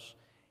professionals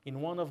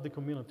in one of the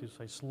communities,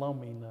 a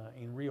slum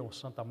in Rio,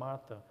 Santa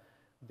Marta.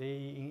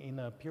 They, in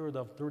a period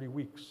of 30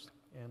 weeks,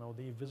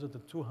 they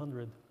visited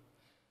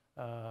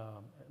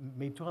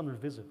made 200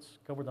 visits,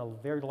 covered a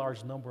very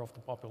large number of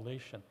the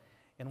population,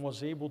 and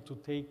was able to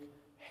take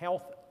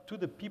health to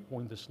the people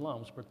in the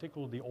slums,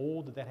 particularly the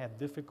old that had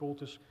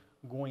difficulties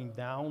going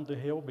down the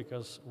hill,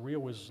 because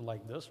Rio is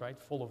like this, right,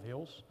 full of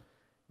hills,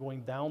 going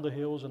down the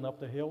hills and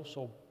up the hill.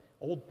 So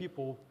old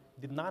people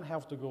did not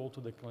have to go to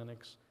the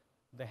clinics.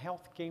 The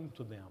health came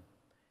to them.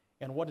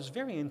 And what is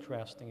very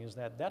interesting is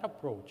that that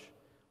approach,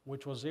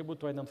 which was able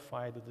to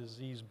identify the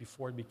disease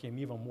before it became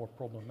even more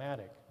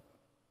problematic,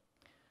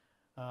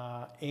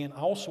 and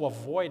also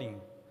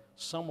avoiding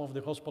some of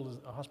the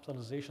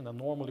hospitalization that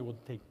normally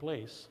would take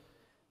place.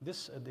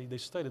 This, the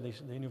study, the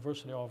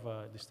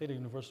State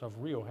University of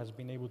Rio has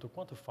been able to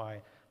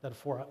quantify that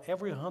for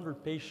every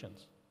 100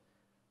 patients,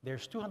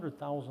 there's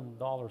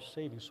 $200,000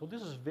 savings. So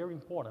this is very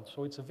important.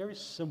 So it's a very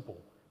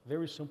simple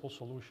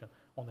solution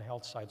on the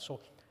health side.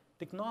 So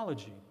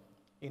technology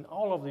in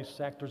all of these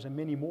sectors and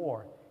many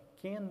more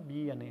can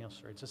be an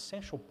answer. It's an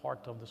essential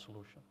part of the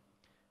solution,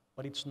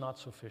 but it's not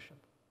sufficient.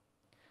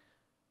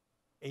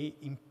 An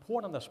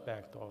important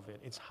aspect of it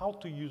is how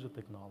to use the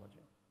technology.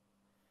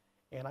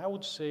 And I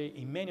would say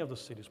in many of the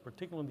cities,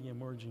 particularly in the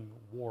emerging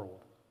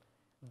world,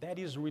 that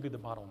is really the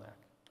bottleneck.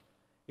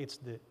 It's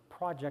the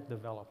project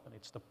development,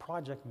 it's the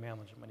project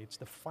management, it's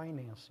the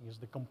financing, it's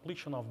the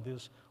completion of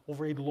this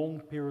over a long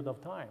period of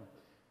time.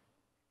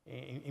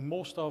 In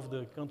most of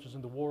the countries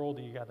in the world,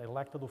 you got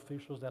elected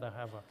officials that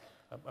have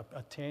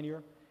a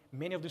tenure.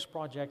 Many of these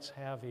projects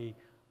have the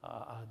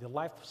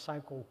life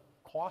cycle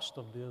cost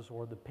of this,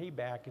 or the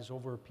payback is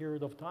over a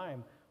period of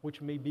time, which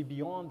may be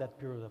beyond that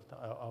period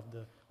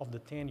of the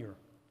tenure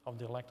of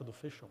the elected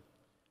official,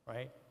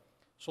 right?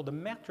 So the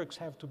metrics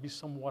have to be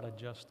somewhat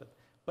adjusted,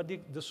 but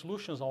the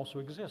solutions also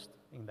exist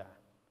in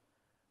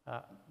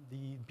that.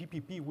 The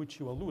PPP, which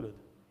you alluded,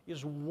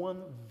 is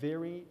one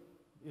very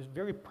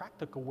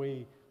practical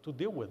way to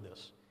deal with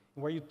this,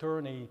 where you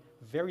turn a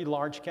very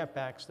large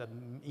capex that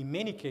in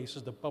many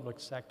cases the public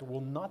sector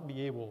will not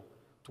be able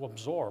to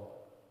absorb,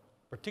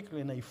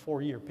 particularly in a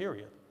 4-year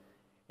period.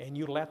 And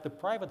you let the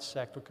private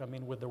sector come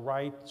in with the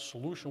right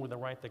solution, with the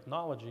right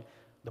technology,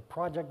 the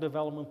project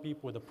development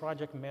people, with the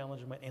project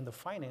management and the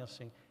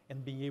financing,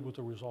 and being able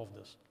to resolve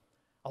this.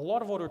 A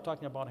lot of what we're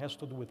talking about has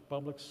to do with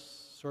public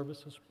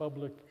services,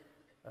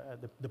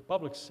 the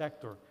public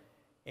sector,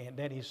 and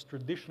that is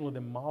traditionally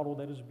the model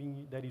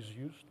that is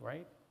used,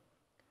 right?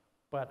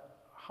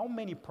 But how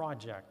many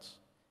projects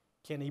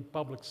can a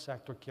public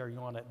sector carry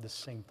on at the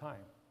same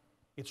time?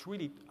 It's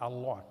really a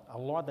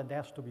lot that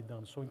has to be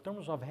done. So in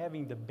terms of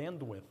having the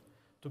bandwidth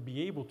to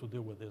be able to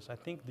deal with this, I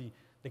think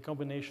the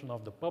combination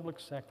of the public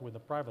sector with the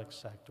private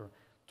sector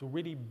to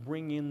really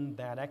bring in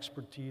that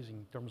expertise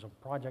in terms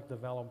of project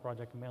development,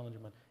 project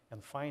management,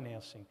 and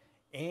financing,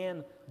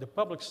 and the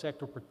public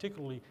sector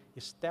particularly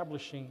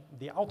establishing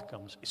the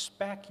outcomes,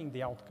 speccing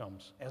the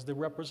outcomes as the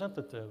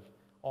representative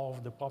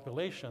of the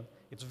population.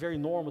 It's very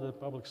normal that the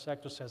public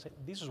sector says, hey,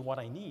 this is what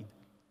I need.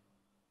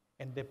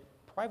 And the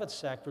private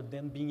sector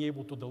then being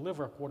able to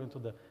deliver according to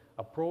the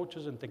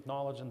approaches and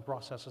technology and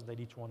processes that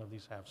each one of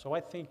these have. So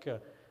I think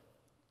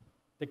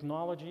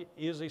technology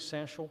is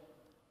essential,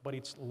 but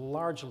it's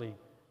largely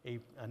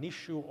an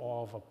issue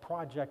of a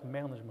project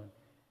management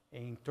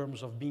in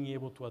terms of being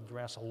able to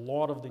address a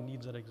lot of the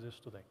needs that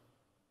exist today.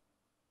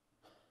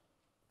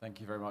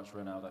 Thank you very much,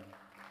 Reinaldo.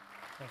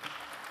 Thank you.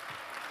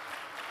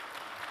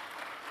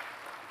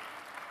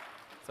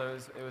 So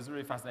it was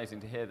really fascinating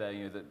to hear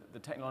there, that the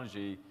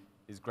technology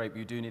is great, but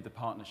you do need the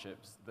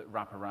partnerships that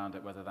wrap around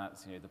it, whether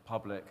that's the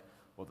public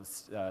or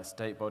the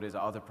state bodies or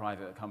other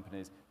private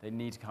companies. They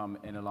need to come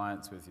in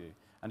alliance with you.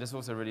 And it's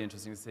also really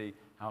interesting to see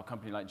how a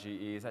company like GE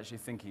is actually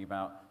thinking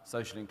about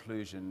social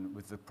inclusion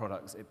with the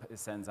products it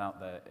sends out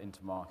there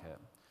into market.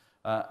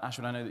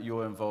 Ashwin, I know that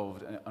you're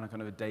involved on a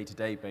kind of a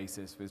day-to-day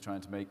basis with trying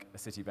to make a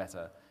city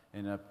better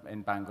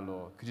in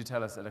Bangalore. Could you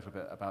tell us a little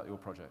bit about your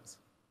projects?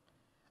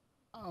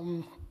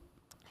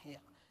 Yeah.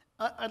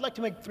 I'd like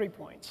to make 3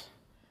 points.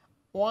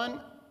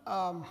 One,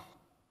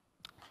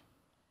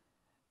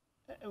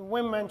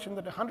 Wim mentioned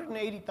that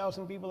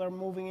 180,000 people are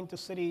moving into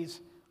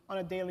cities on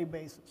a daily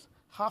basis.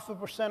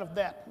 0.5% of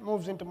that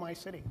moves into my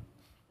city.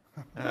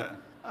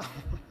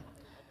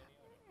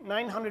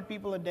 900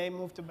 people a day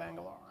move to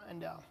Bangalore.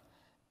 And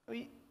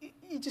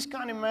you just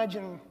can't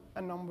imagine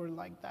a number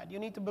like that. You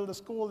need to build a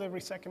school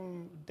every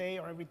second day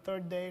or every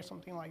third day or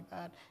something like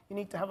that. You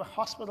need to have a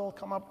hospital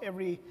come up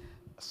every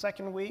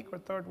second week or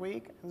third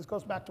week. And this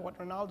goes back to what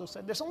Reinaldo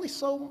said. There's only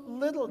so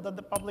little that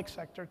the public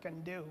sector can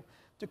do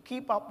to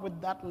keep up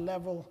with that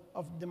level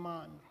of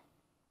demand.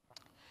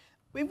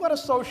 We've got a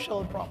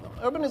social problem.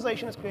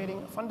 Urbanization is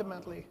creating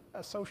fundamentally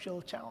a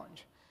social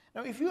challenge.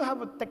 Now, if you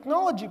have a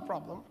technology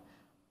problem,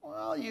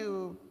 well,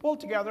 you pull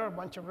together a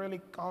bunch of really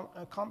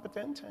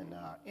competent and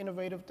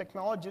innovative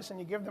technologists, and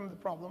you give them the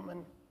problem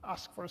and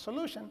ask for a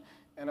solution.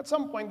 And at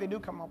some point, they do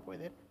come up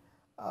with it.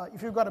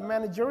 If you've got a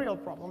managerial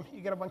problem, you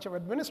get a bunch of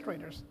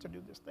administrators to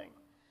do this thing.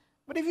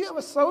 But if you have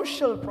a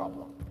social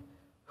problem,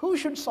 who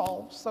should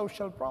solve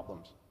social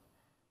problems?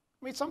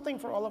 I mean, it's something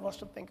for all of us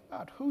to think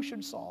about. Who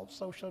should solve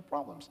social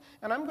problems?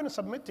 And I'm going to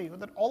submit to you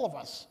that all of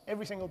us,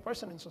 every single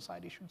person in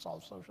society, should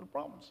solve social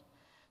problems.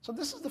 So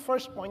this is the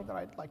first point that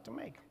I'd like to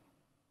make.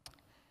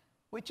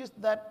 which is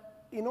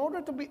that in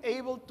order to be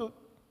able to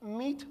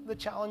meet the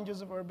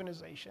challenges of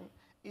urbanization,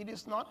 it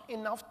is not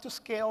enough to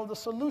scale the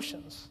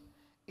solutions.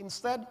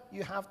 Instead,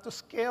 you have to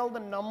scale the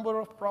number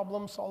of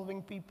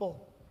problem-solving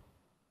people.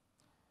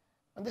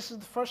 And this is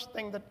the first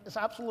thing that is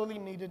absolutely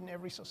needed in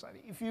every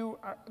society. If you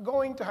are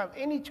going to have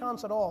any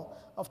chance at all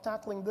of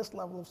tackling this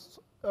level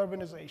of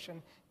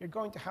urbanization, you're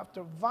going to have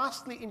to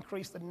vastly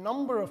increase the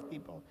number of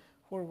people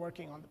who are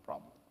working on the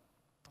problem.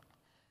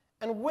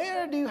 And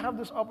where do you have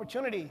this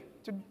opportunity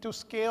to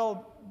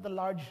scale the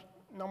large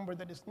number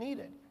that is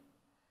needed?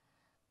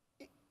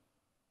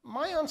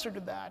 My answer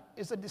to that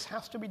is that this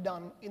has to be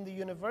done in the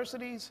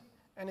universities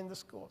and in the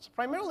schools,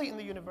 primarily in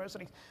the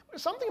universities.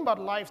 There's something about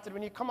life that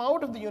when you come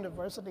out of the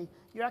university,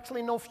 you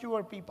actually know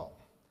fewer people.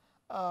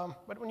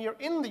 But when you're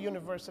in the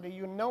university,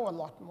 you know a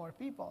lot more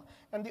people.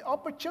 And the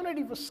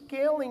opportunity for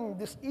scaling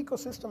this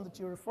ecosystem that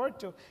you referred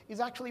to is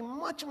actually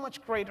much,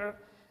 much greater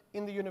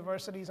in the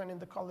universities and in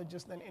the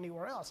colleges than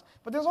anywhere else.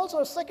 But there's also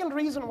a second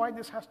reason why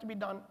this has to be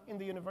done in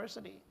the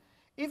university.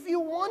 If you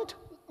want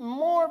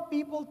more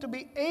people to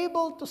be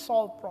able to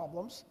solve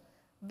problems,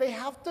 they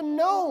have to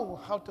know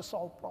how to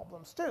solve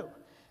problems too.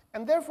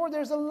 And therefore,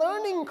 there's a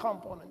learning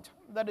component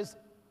that is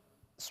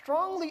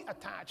strongly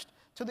attached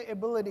to the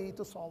ability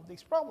to solve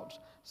these problems.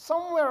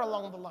 Somewhere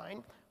along the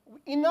line,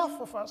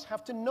 enough of us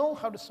have to know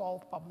how to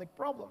solve public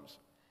problems.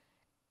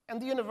 And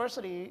the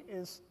university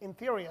is, in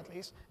theory at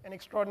least, an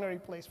extraordinary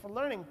place for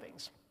learning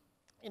things.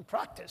 In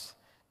practice,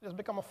 it has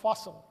become a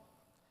fossil.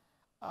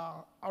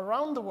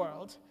 Around the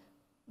world,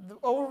 the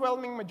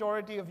overwhelming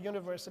majority of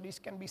universities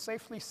can be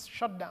safely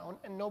shut down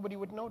and nobody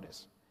would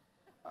notice.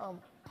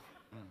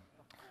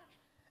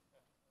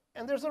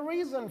 And there's a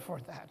reason for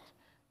that.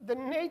 The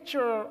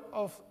nature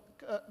of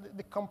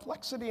the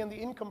complexity and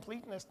the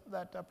incompleteness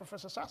that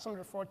Professor Sasson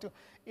referred to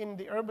in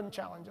the urban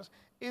challenges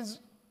is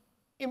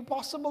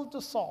impossible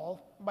to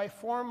solve by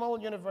formal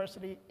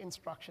university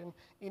instruction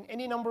in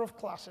any number of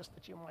classes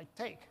that you might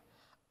take.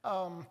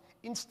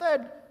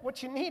 Instead,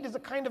 what you need is a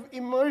kind of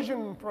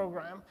immersion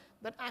program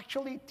that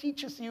actually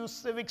teaches you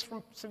civics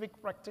from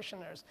civic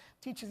practitioners,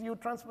 teaches you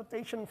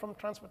transportation from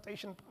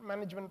transportation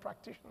management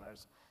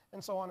practitioners,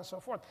 and so on and so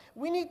forth.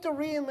 We need to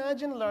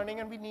reimagine learning,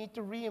 and we need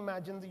to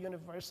reimagine the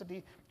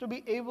university to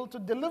be able to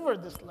deliver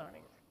this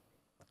learning.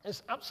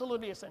 It's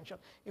absolutely essential.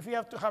 If we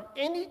have to have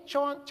any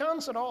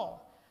chance at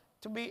all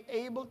to be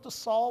able to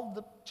solve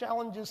the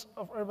challenges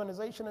of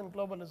urbanization and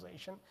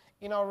globalization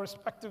in our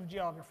respective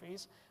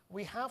geographies,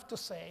 we have to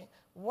say,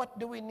 what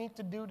do we need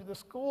to do to the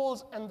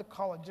schools and the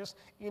colleges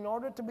in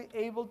order to be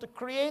able to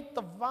create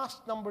the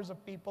vast numbers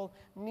of people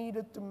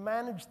needed to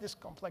manage this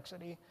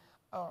complexity,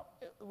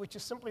 which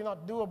is simply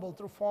not doable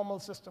through formal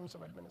systems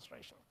of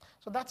administration.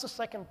 So that's the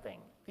second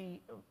thing,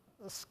 the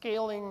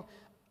scaling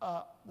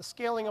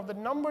of the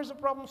numbers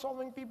of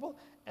problem-solving people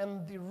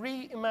and the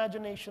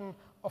reimagination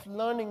of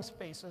learning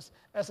spaces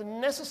as a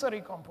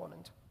necessary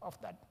component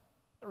of that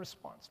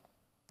response.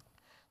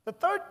 The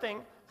third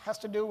thing has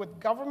to do with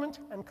government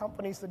and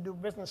companies that do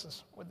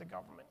businesses with the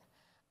government.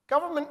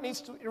 Government needs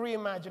to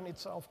reimagine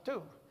itself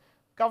too.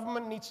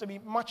 Government needs to be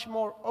much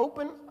more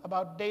open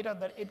about data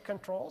that it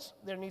controls.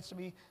 There needs to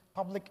be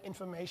public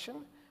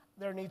information.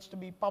 There needs to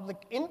be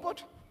public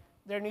input.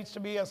 There needs to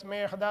be, as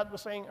Mayor Haddad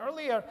was saying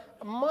earlier,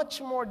 a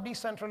much more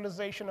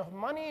decentralization of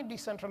money,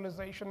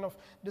 decentralization of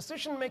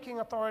decision-making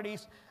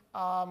authorities.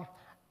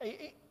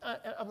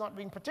 I'm not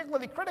being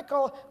particularly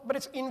critical, but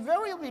it's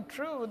invariably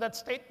true that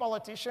state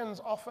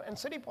politicians and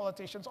city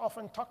politicians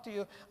often talk to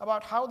you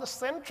about how the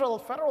central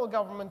federal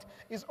government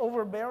is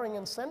overbearing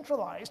and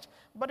centralized,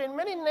 but in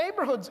many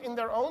neighborhoods in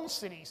their own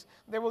cities,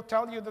 they will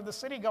tell you that the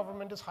city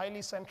government is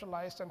highly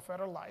centralized and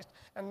federalized,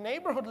 and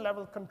neighborhood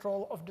level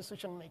control of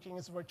decision making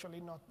is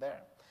virtually not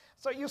there.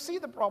 So you see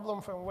the problem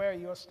from where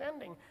you're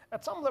standing.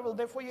 At some level,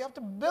 therefore, you have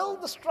to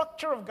build the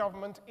structure of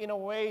government in a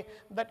way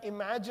that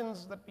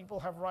imagines that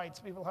people have rights,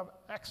 people have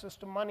access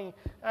to money,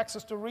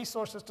 access to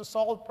resources to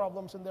solve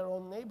problems in their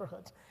own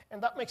neighborhoods. And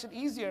that makes it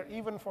easier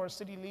even for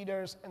city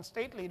leaders and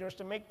state leaders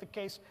to make the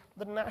case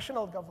that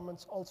national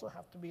governments also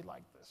have to be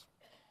like this.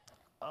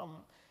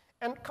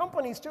 And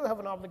companies too have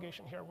an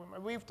obligation here.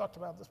 We've talked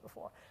about this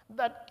before,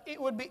 that it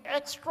would be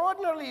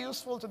extraordinarily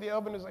useful to the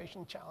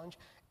urbanization challenge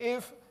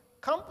if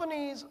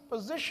companies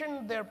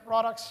position their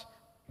products,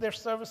 their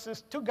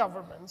services to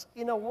governments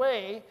in a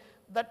way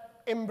that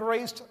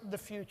embraced the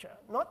future.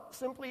 Not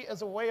simply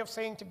as a way of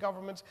saying to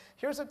governments,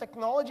 here's a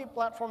technology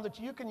platform that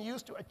you can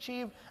use to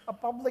achieve a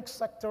public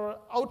sector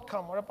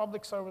outcome or a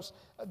public service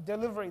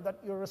delivery that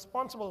you're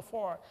responsible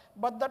for,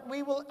 but that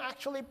we will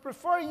actually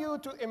prefer you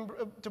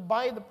to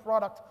buy the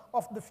product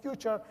of the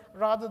future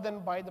rather than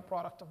buy the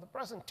product of the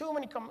present. Too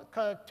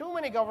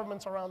many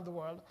governments around the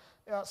world,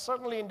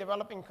 certainly in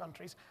developing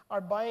countries,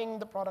 are buying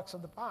the products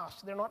of the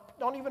past. They're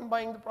not even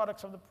buying the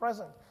products of the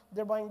present.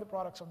 They're buying the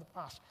products of the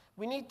past.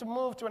 We need to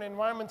move to an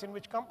environment in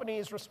which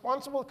companies,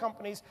 responsible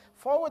companies,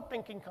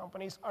 forward-thinking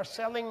companies, are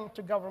selling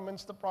to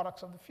governments the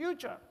products of the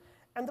future.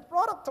 And the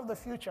product of the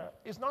future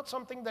is not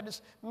something that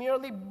is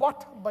merely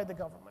bought by the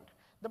government.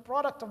 The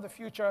product of the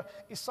future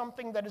is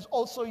something that is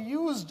also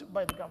used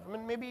by the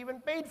government, maybe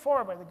even paid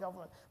for by the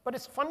government. But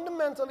it's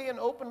fundamentally an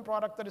open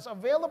product that is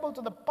available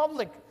to the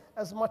public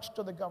as much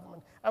to the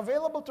government,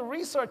 available to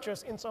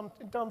researchers in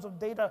terms of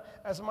data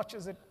as much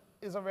as it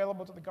is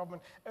available to the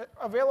government,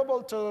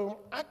 available to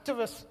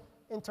activists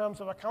in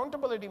terms of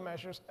accountability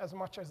measures as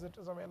much as it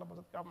is available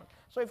to the government.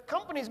 So if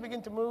companies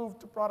begin to move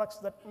to products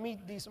that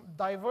meet these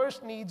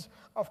diverse needs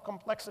of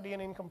complexity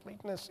and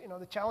incompleteness,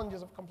 the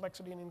challenges of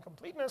complexity and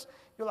incompleteness,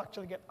 you'll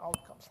actually get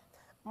outcomes.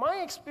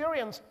 My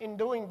experience in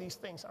doing these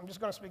things, I'm just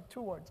going to speak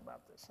 2 words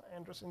about this,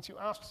 Andrew, since you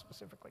asked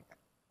specifically.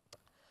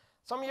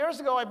 Some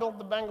years ago, I built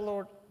the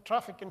Bangalore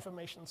traffic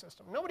information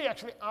system. Nobody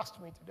actually asked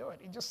me to do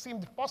it. It just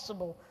seemed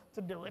possible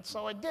to do it,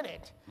 so I did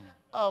it.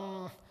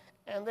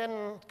 And then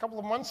a couple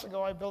of months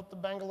ago, I built the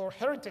Bangalore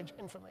Heritage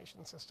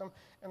Information System,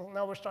 and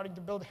now we're starting to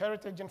build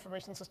heritage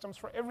information systems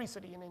for every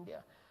city in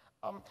India.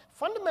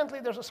 Fundamentally,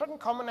 there's a certain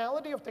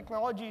commonality of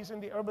technologies in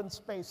the urban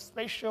space,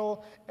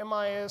 spatial,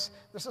 MIS.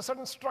 There's a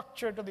certain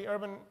structure to the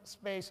urban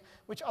space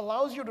which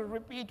allows you to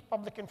repeat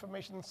public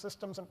information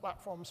systems and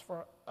platforms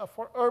for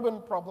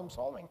urban problem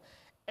solving.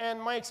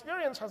 And my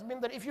experience has been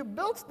that if you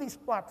build these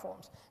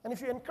platforms, and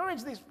if you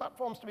encourage these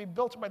platforms to be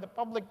built by the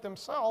public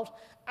themselves,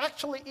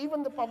 actually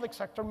even the public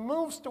sector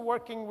moves to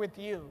working with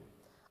you.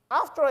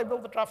 After I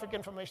built the traffic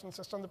information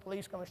system, the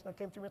police commissioner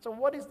came to me and said,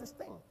 what is this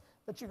thing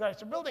that you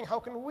guys are building? How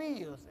can we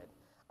use it?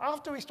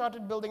 After we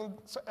started building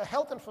a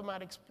health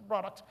informatics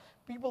product,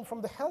 people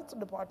from the health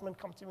department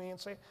come to me and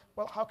say,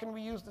 well, how can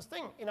we use this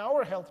thing in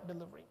our health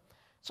delivery?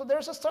 So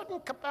there's a certain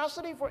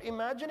capacity for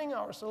imagining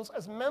ourselves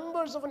as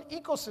members of an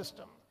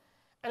ecosystem.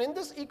 And in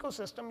this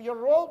ecosystem, your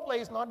role play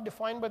is not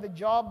defined by the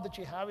job that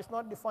you have. It's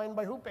not defined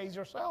by who pays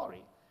your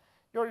salary.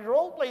 Your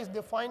role play is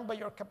defined by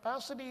your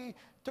capacity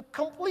to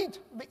complete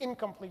the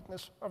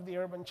incompleteness of the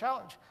urban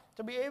challenge,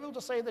 to be able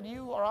to say that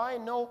you or I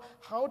know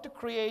how to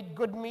create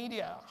good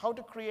media, how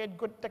to create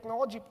good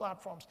technology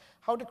platforms,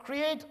 how to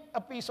create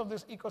a piece of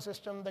this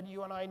ecosystem that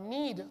you and I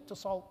need to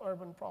solve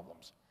urban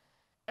problems.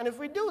 And if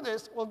we do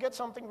this, we'll get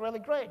something really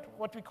great,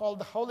 what we call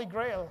the holy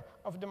grail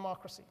of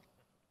democracy.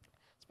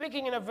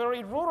 Speaking in a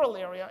very rural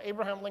area,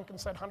 Abraham Lincoln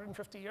said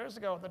 150 years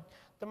ago that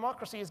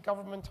democracy is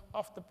government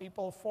of the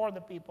people, for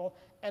the people,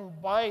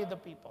 and by the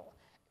people.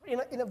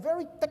 In a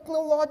very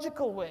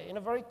technological way, in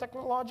a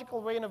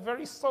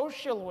very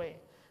social way,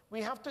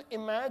 we have to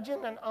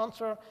imagine and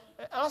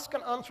ask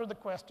and answer the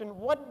question,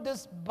 what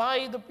does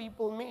by the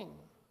people mean?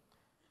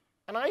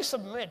 And I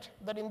submit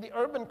that in the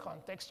urban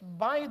context,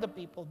 by the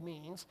people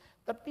means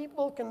that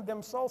people can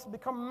themselves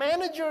become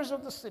managers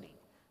of the city.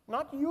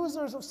 Not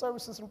users of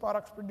services and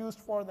products produced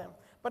for them,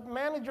 but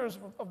managers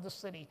of the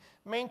city,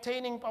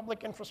 maintaining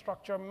public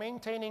infrastructure,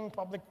 maintaining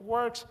public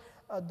works,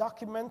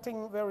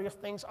 documenting various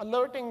things,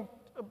 alerting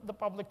the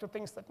public to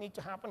things that need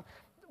to happen.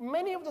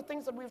 Many of the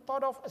things that we've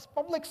thought of as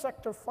public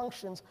sector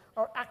functions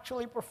are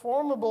actually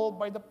performable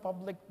by the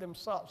public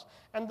themselves.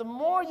 And the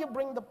more you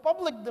bring the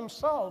public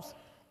themselves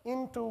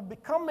into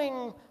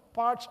becoming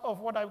parts of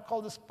what I would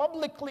call this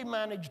publicly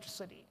managed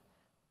city,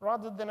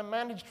 rather than a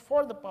managed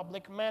for the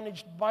public,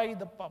 managed by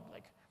the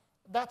public.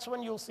 That's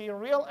when you'll see a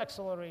real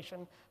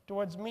acceleration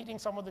towards meeting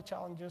some of the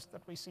challenges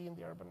that we see in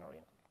the urban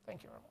arena.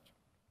 Thank you very much.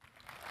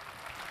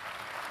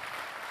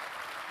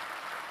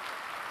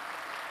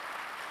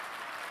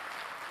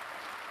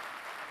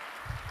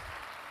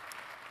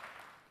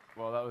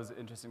 Well, that was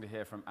interesting to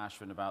hear from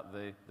Ashwin about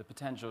the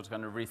potential to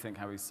kind of rethink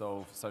how we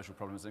solve social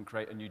problems and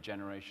create a new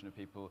generation of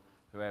people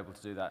who are able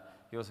to do that.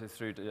 He also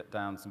threw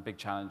down some big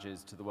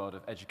challenges to the world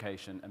of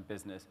education and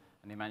business,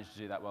 and he managed to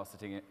do that while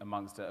sitting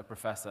amongst a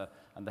professor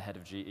and the head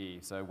of GE,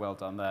 so well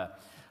done there.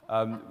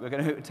 We're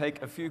going to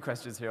take a few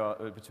questions here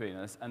between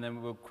us, and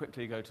then we'll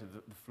quickly go to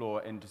the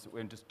floor in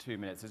just 2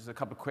 minutes. So just a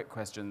couple of quick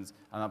questions,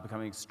 and I'll be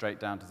coming straight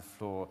down to the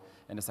floor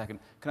in a second.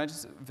 Can I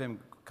just, Vim,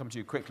 come to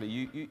you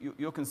quickly?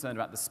 You're concerned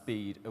about the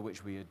speed at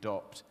which we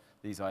adopt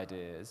these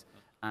ideas,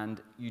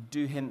 and you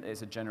do hint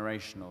it's a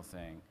generational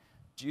thing.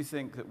 Do you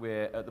think that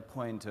we're at the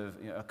point of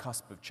a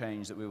cusp of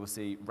change, that we will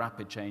see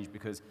rapid change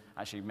because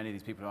actually many of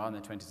these people who are in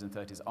their 20s and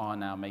 30s are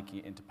now making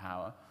it into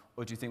power?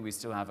 Or do you think we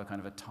still have a kind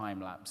of a time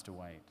lapse to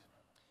wait?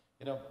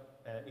 In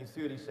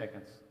 30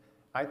 seconds,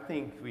 I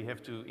think we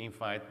have to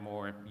invite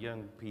more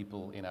young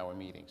people in our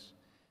meetings.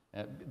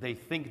 They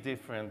think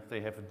different, they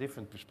have a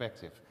different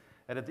perspective.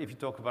 And that if you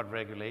talk about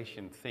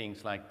regulation,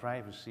 things like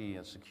privacy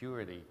and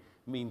security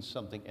means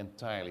something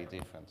entirely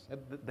different.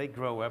 They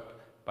grow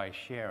up by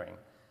sharing.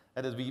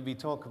 And as we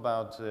talk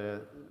about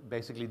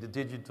basically the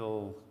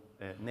digital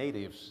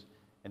natives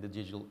and the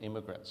digital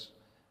immigrants.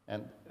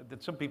 And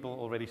that some people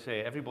already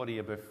say everybody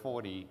above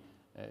 40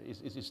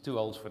 is too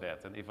old for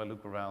that. And if I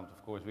look around,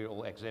 of course, we're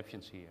all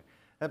exceptions here.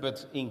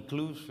 But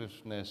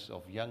inclusiveness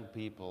of young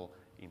people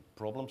in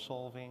problem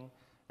solving,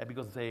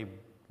 because they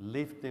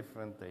live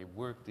different, they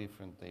work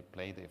different, they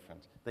play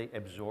different, they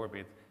absorb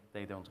it,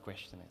 they don't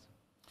question it.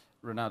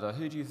 Reinaldo,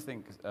 who do you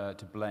think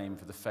to blame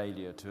for the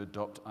failure to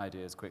adopt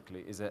ideas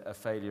quickly? Is it a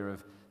failure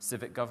of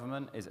civic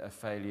government? Is it a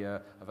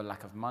failure of a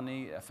lack of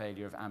money, a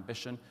failure of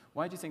ambition?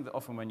 Why do you think that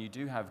often when you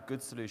do have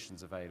good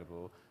solutions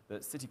available,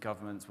 that city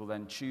governments will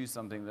then choose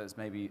something that's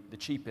maybe the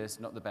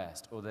cheapest, not the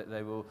best, or that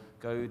they will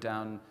go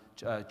down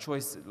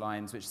choice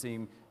lines which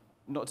seem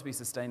not to be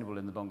sustainable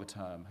in the longer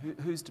term?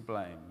 Who's to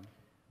blame?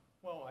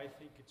 Well, I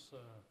think it's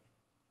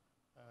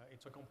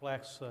a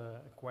complex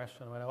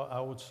question.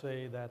 I would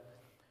say that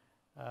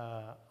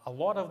a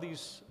lot of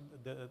these,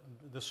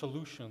 the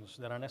solutions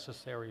that are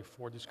necessary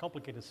for these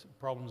complicated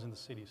problems in the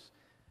cities,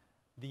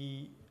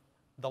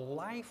 the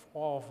life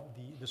of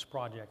these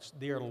projects,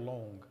 they are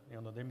long.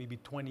 You know, they may be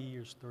 20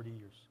 years, 30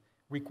 years.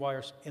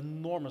 Requires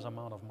enormous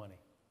amount of money,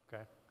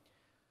 okay?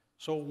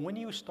 So when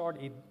you start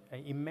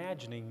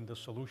imagining the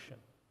solution,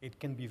 it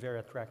can be very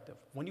attractive.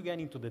 When you get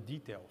into the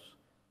details,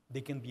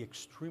 they can be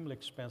extremely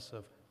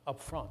expensive up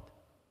front.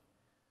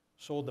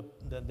 So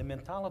the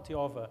mentality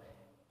of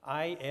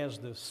I, as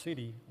the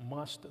city,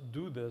 must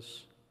do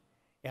this,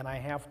 and I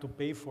have to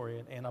pay for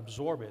it and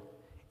absorb it,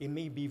 it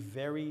may be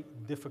very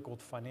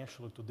difficult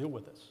financially to deal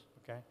with this,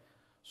 okay?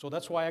 So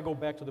that's why I go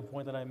back to the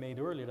point that I made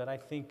earlier, that I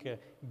think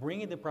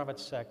bringing the private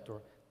sector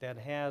that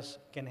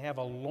can have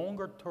a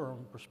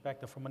longer-term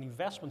perspective from an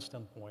investment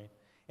standpoint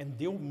and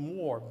deal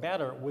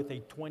better with a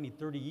 20,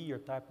 30-year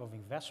type of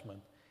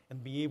investment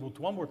and be able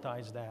to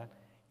amortize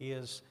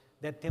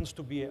that tends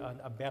to be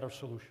a better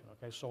solution,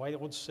 okay? So I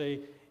would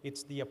say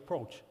it's the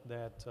approach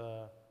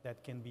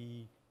that can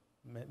be,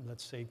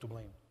 let's say, to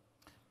blame.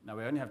 Now,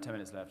 we only have 10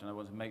 minutes left, and I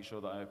want to make sure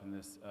that I open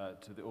this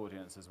to the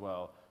audience as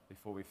well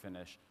before we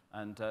finish.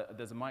 And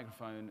there's a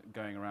microphone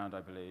going around,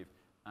 I believe.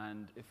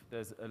 And if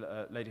there's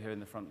a lady here in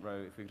the front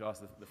row, if we could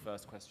ask the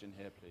first question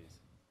here, please.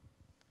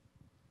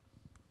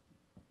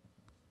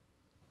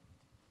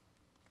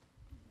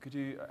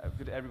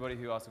 Could everybody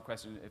who asks a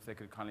question, if they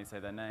could kindly say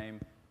their name,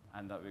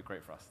 and that would be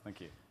great for us.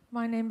 Thank you.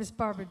 My name is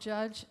Barbara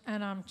Judge,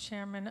 and I'm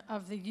chairman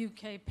of the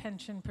UK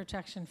Pension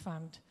Protection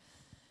Fund.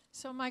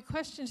 So my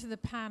question to the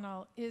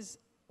panel is,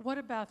 what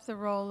about the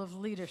role of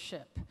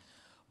leadership?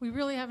 We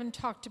really haven't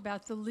talked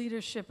about the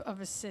leadership of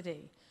a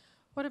city.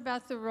 What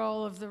about the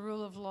role of the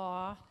rule of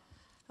law,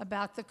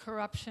 about the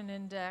corruption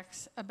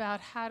index, about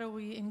how do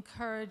we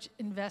encourage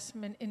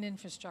investment in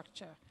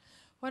infrastructure?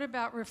 What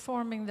about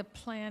reforming the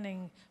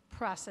planning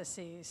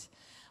processes?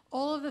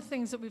 All of the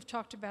things that we've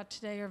talked about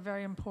today are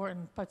very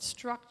important, but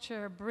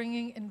structure,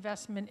 bringing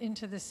investment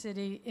into the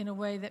city in a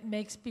way that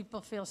makes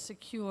people feel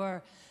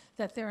secure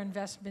that their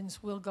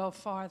investments will go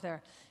farther.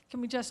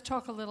 Can we just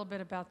talk a little bit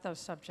about those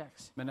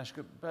subjects?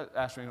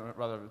 Ashwin,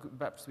 rather,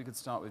 perhaps we could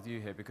start with you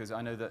here, because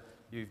I know that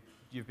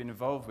you've been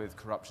involved with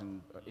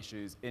corruption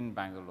issues in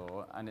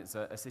Bangalore, and it's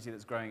a city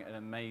that's growing at an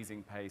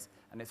amazing pace,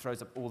 and it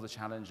throws up all the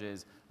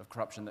challenges of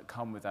corruption that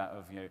come with that,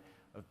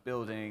 of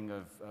building,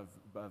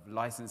 of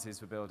licenses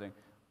for building.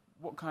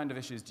 What kind of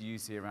issues do you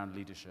see around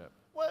leadership?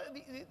 Well,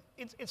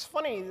 it's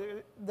funny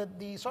that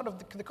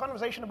the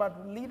conversation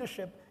about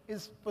leadership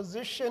is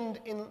positioned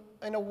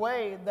in a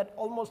way that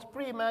almost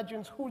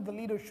pre-imagines who the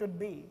leader should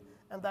be,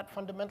 and that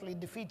fundamentally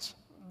defeats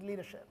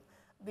leadership.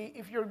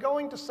 If you're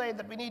going to say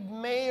that we need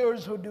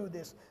mayors who do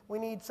this, we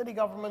need city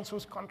governments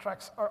whose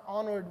contracts are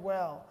honored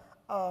well,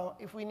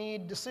 if we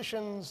need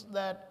decisions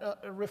that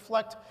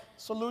reflect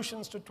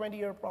solutions to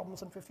 20-year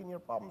problems and 15-year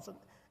problems, and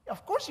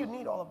of course you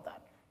need all of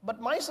that. But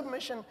my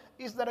submission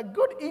is that a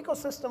good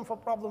ecosystem for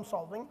problem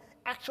solving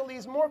actually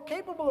is more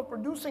capable of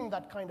producing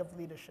that kind of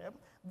leadership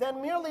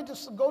than merely to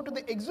go to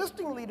the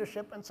existing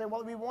leadership and say,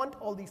 well, we want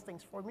all these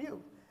things from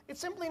you. It's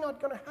simply not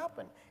going to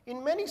happen.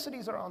 In many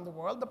cities around the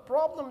world, the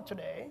problem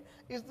today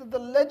is that the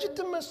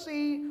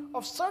legitimacy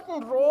of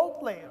certain role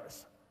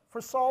players for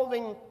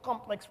solving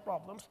complex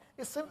problems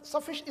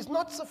is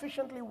not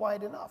sufficiently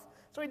wide enough.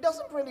 So it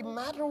doesn't really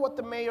matter what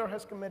the mayor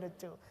has committed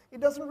to. It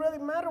doesn't really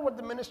matter what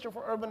the Minister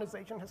for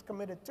Urbanization has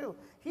committed to.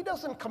 He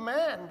doesn't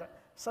command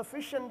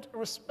sufficient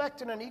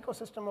respect in an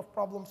ecosystem of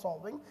problem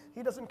solving.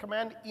 He doesn't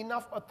command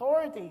enough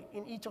authority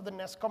in each of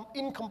the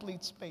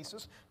incomplete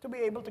spaces to be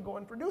able to go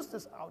and produce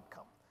this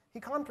outcome. He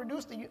can't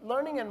produce the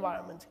learning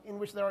environment in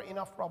which there are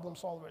enough problem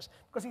solvers,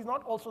 because he's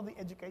not also the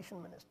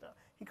education minister.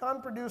 He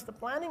can't produce the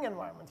planning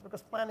environments,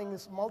 because planning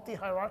is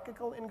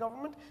multi-hierarchical in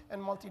government and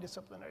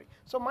multidisciplinary.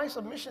 So my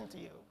submission to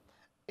you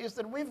is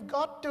that we've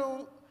got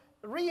to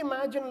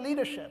reimagine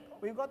leadership.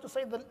 We've got to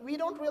say that we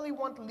don't really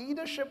want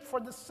leadership for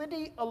the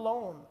city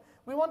alone.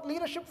 We want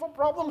leadership for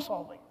problem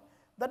solving.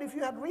 That if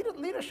you had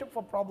leadership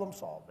for problem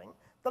solving,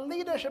 the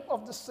leadership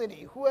of the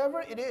city,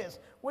 whoever it is,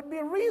 would be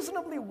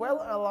reasonably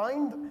well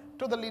aligned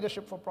to the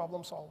leadership for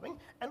problem solving,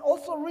 and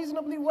also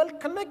reasonably well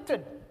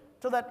connected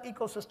to that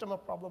ecosystem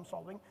of problem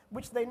solving,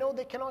 which they know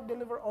they cannot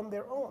deliver on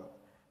their own.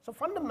 So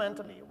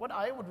fundamentally, what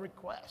I would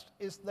request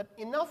is that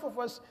enough of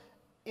us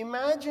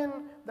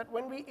imagine that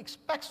when we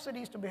expect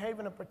cities to behave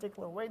in a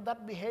particular way,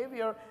 that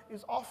behavior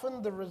is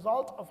often the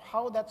result of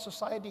how that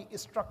society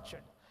is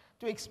structured.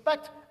 To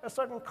expect a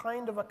certain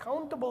kind of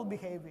accountable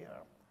behavior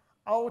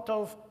out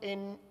of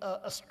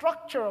a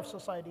structure of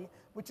society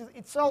which is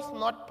itself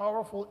not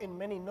powerful in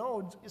many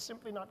nodes is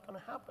simply not going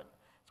to happen.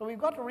 So we've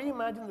got to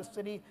reimagine the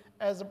city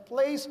as a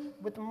place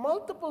with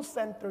multiple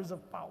centers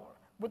of power,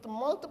 with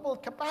multiple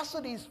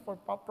capacities for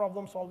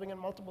problem solving and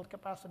multiple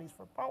capacities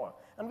for power.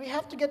 And we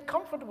have to get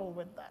comfortable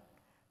with that.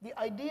 The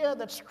idea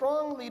that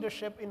strong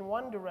leadership in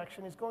one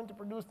direction is going to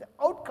produce the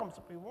outcomes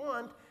that we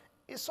want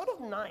is sort of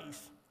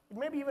nice. It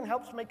maybe even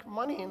helps make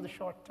money in the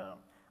short term,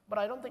 but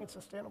I don't think it's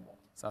sustainable.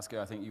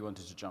 Saskia, I think you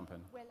wanted to jump in.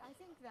 Well, I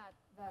think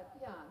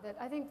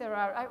I think there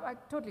are, I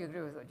totally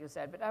agree with what you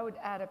said, but I would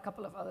add a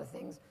couple of other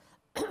things.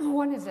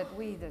 One is that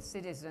we, the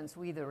citizens,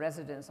 we, the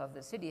residents of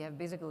the city, have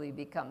basically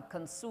become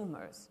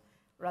consumers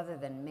rather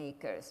than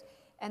makers.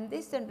 And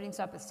this then brings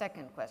up a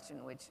second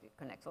question, which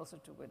connects also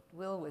to what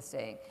Will was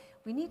saying.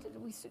 We need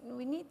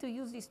to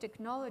use these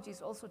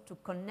technologies also to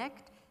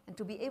connect and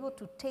to be able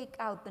to take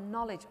out the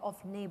knowledge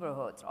of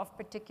neighborhoods, of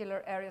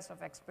particular areas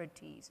of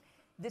expertise.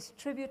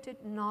 Distributed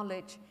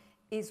knowledge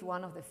is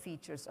one of the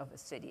features of a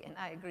city, and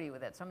I agree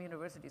with that. Some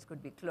universities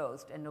could be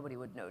closed and nobody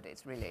would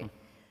notice, really.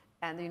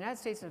 And the United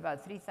States has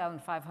about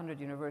 3,500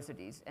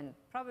 universities, and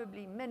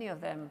probably many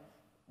of them,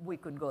 we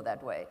could go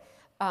that way.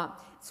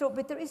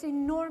 But there is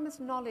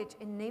enormous knowledge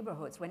in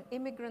neighborhoods. When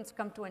immigrants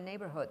come to a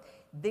neighborhood,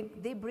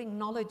 they bring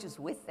knowledges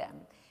with them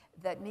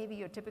that maybe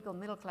your typical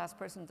middle-class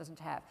person doesn't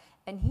have.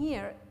 And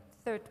here,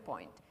 third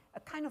point,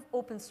 a kind of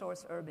open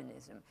source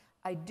urbanism.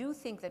 I do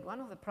think that one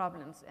of the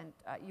problems, and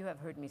you have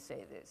heard me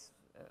say this,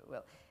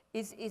 Will,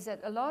 is that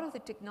a lot of the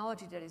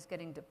technology that is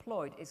getting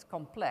deployed is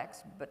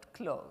complex but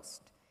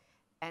closed.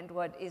 And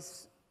what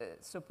is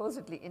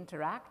supposedly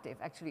interactive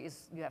actually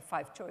is you have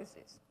 5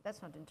 choices.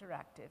 That's not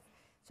interactive.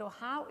 So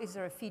how is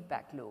there a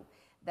feedback loop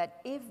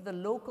that if the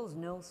locals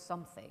know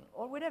something,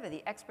 or whatever,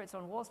 the experts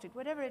on Wall Street,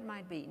 whatever it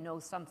might be, know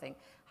something,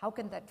 how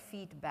can that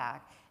feed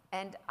back?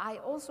 And I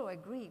also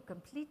agree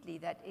completely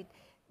that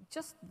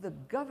just the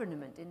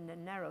government in a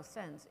narrow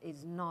sense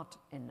is not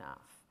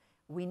enough.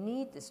 We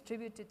need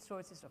distributed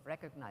sources of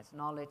recognized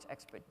knowledge,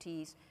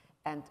 expertise,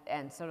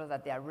 and sort of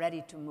that they are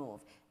ready to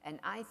move. And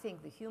I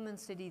think the human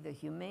city, the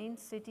humane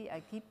city, I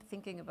keep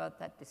thinking about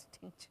that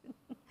distinction.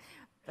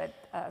 But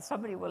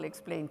somebody will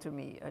explain to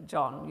me,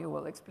 John, you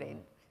will explain,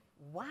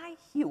 why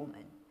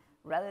human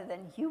rather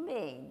than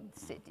humane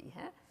city?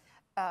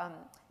 Huh?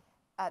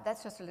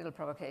 That's just a little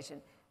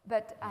provocation.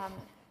 But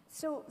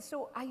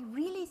so I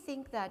really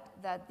think that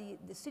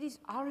the cities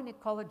are an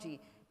ecology.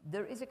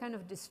 There is a kind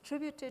of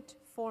distributed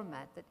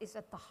format that is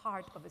at the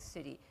heart of a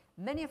city.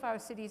 Many of our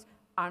cities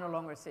are no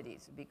longer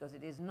cities because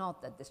it is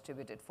not that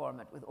distributed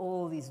format with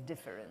all these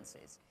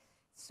differences.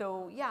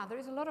 So yeah, there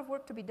is a lot of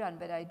work to be done,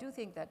 but I do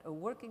think that a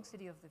working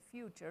city of the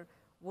future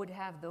would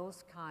have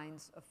those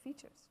kinds of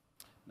features.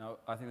 Now,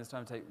 I think it's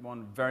time to take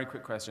one very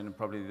quick question, and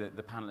probably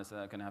the panelists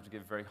are going to have to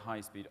give very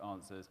high-speed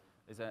answers.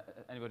 Is there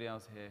anybody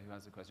else here who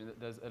has a question?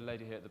 There's a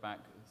lady here at the back.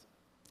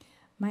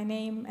 My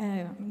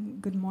name,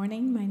 good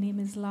morning. My name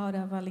is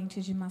Laura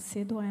Valente de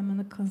Macedo. I am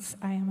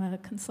a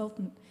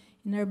consultant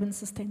in urban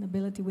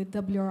sustainability with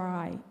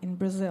WRI in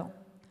Brazil,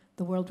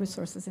 the World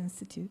Resources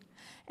Institute.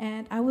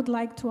 And I would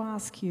like to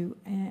ask you,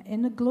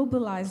 in a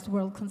globalized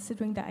world,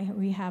 considering that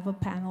we have a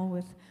panel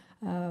with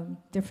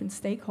different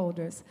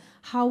stakeholders,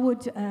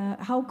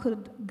 how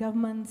could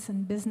governments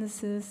and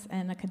businesses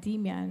and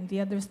academia and the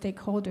other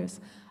stakeholders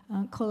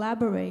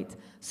collaborate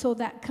so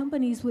that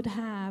companies would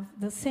have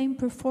the same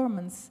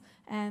performance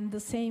and the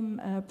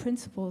same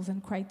principles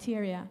and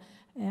criteria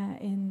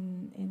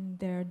in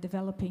their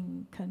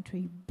developing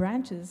country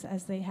branches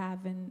as they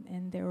have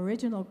in their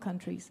original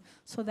countries,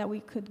 so that we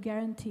could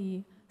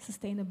guarantee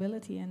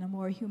sustainability and a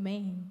more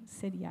humane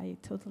city? I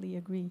totally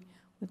agree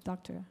with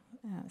Dr.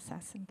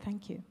 Sasson.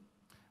 Thank you.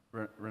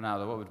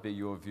 Reinaldo, what would be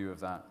your view of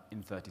that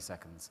in 30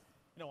 seconds?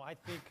 You know, I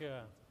think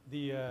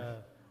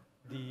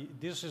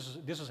this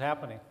is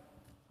happening.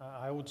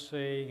 I would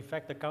say, in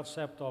fact, the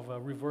concept of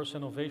reverse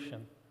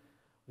innovation,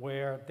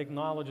 where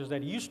technologies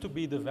that used to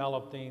be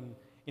developed in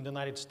the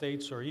United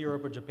States or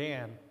Europe or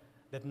Japan,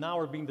 that now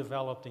are being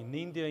developed in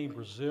India, in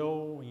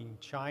Brazil, in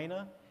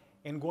China,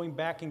 and going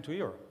back into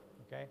Europe,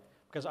 okay?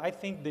 Because I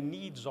think the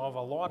needs of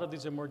a lot of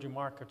these emerging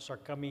markets are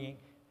coming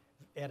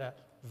at a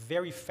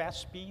very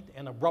fast speed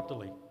and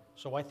abruptly.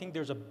 So I think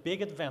there's a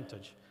big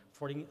advantage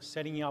for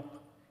setting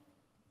up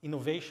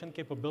innovation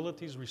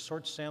capabilities,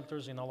 research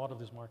centers in a lot of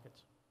these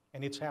markets.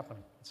 And it's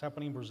happening. It's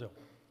happening in Brazil.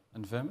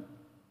 And Vim?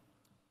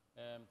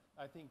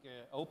 I think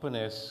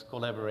openness,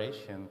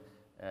 collaboration,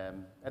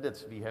 and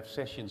we have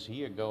sessions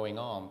here going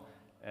on.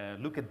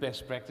 Look at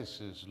best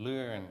practices,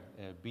 learn,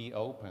 be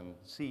open,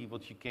 see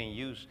what you can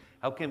use.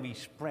 How can we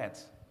spread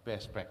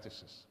best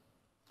practices?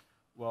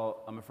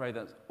 Well, I'm afraid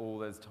that's all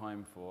there's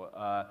time for.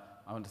 I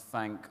want to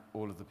thank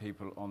all of the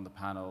people on the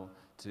panel,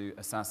 to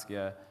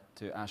Saskia,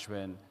 to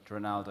Ashwin, to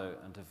Reinaldo,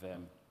 and to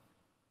Vim.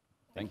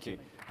 Thank you.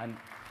 And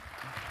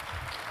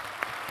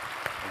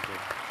thank you.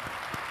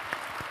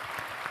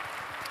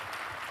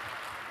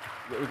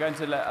 We're going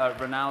to let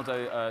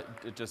Reinaldo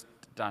just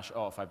dash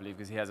off, I believe,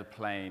 because he has a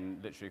plane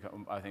literally,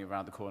 I think,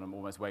 around the corner. I'm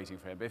almost waiting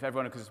for him. But if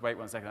everyone could just wait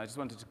 1 second, I just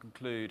wanted to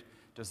conclude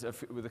just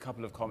with a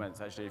couple of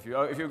comments, actually. If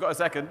you've got a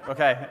second,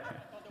 okay.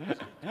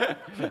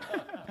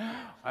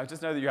 I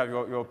just know that you have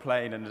your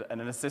plane and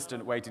an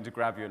assistant waiting to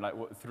grab you in like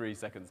 3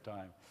 seconds'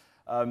 time.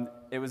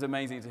 It was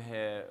amazing to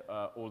hear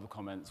all the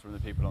comments from the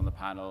people on the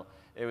panel.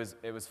 It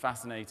was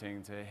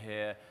fascinating to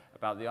hear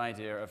about the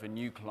idea of a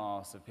new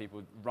class of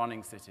people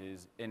running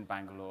cities in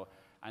Bangalore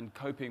and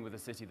coping with a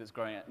city that's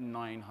growing at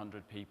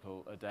 900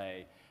 people a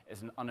day.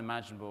 Is an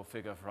unimaginable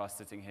figure for us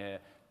sitting here,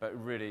 but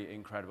really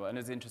incredible. And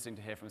it's interesting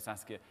to hear from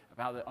Saskia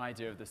about the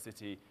idea of the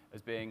city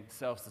as being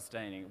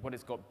self-sustaining, what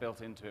it's got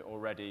built into it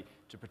already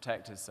to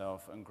protect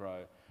itself and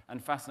grow.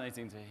 And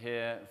fascinating to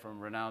hear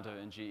from Reinaldo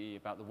and GE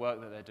about the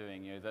work that they're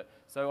doing. You know, that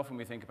so often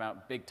we think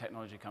about big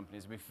technology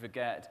companies and we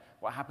forget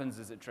what happens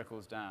as it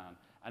trickles down.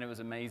 And it was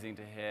amazing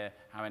to hear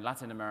how in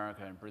Latin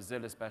America and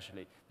Brazil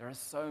especially, there are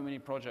so many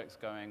projects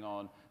going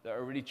on that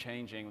are really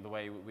changing the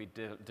way we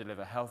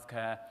deliver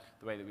healthcare,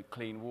 the way that we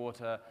clean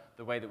water,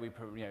 the way that we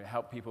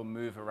help people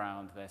move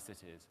around their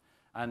cities.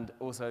 And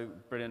also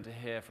brilliant to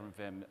hear from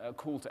Wim, a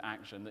call to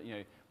action that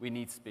we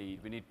need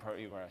speed, we need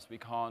progress. We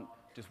can't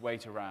just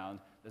wait around.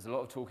 There's a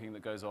lot of talking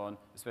that goes on,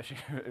 especially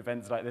at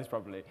events like this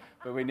probably,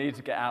 but we need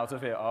to get out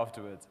of here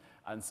afterwards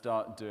and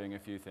start doing a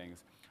few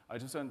things. I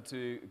just want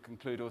to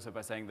conclude also by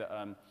saying that,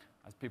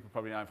 as people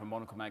probably know from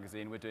Monocle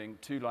Magazine, we're doing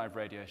 2 live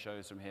radio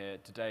shows from here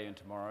today and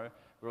tomorrow.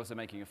 We're also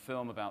making a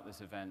film about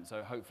this event,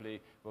 so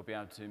hopefully we'll be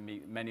able to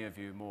meet many of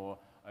you more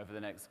over the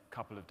next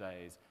couple of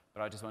days.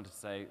 But I just wanted to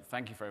say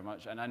thank you very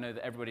much, and I know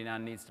that everybody now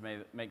needs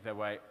to make their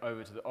way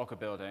over to the Ocker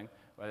building,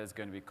 where there's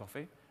going to be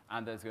coffee,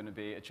 and there's going to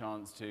be a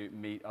chance to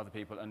meet other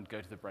people and go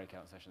to the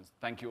breakout sessions.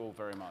 Thank you all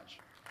very much.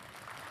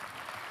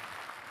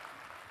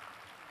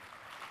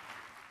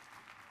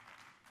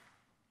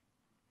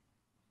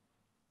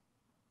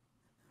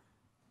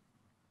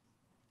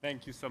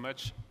 Thank you so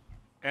much.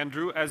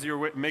 Andrew, as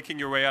you're making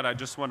your way out, I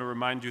just want to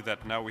remind you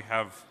that now we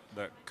have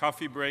the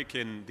coffee break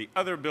in the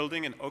other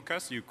building in Oca,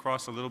 so you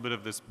cross a little bit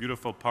of this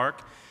beautiful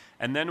park.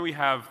 And then we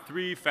have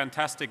 3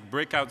 fantastic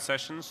breakout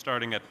sessions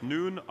starting at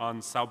noon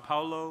on Sao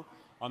Paulo,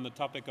 on the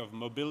topic of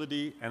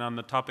mobility, and on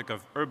the topic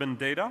of urban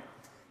data.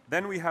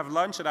 Then we have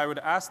lunch, and I would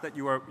ask that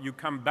you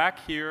come back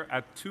here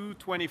at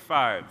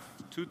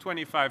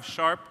 2:25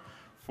 sharp,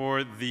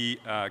 for the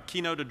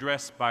keynote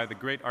address by the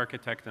great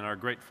architect and our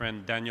great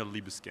friend Daniel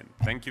Libeskind.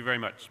 Thank you very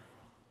much.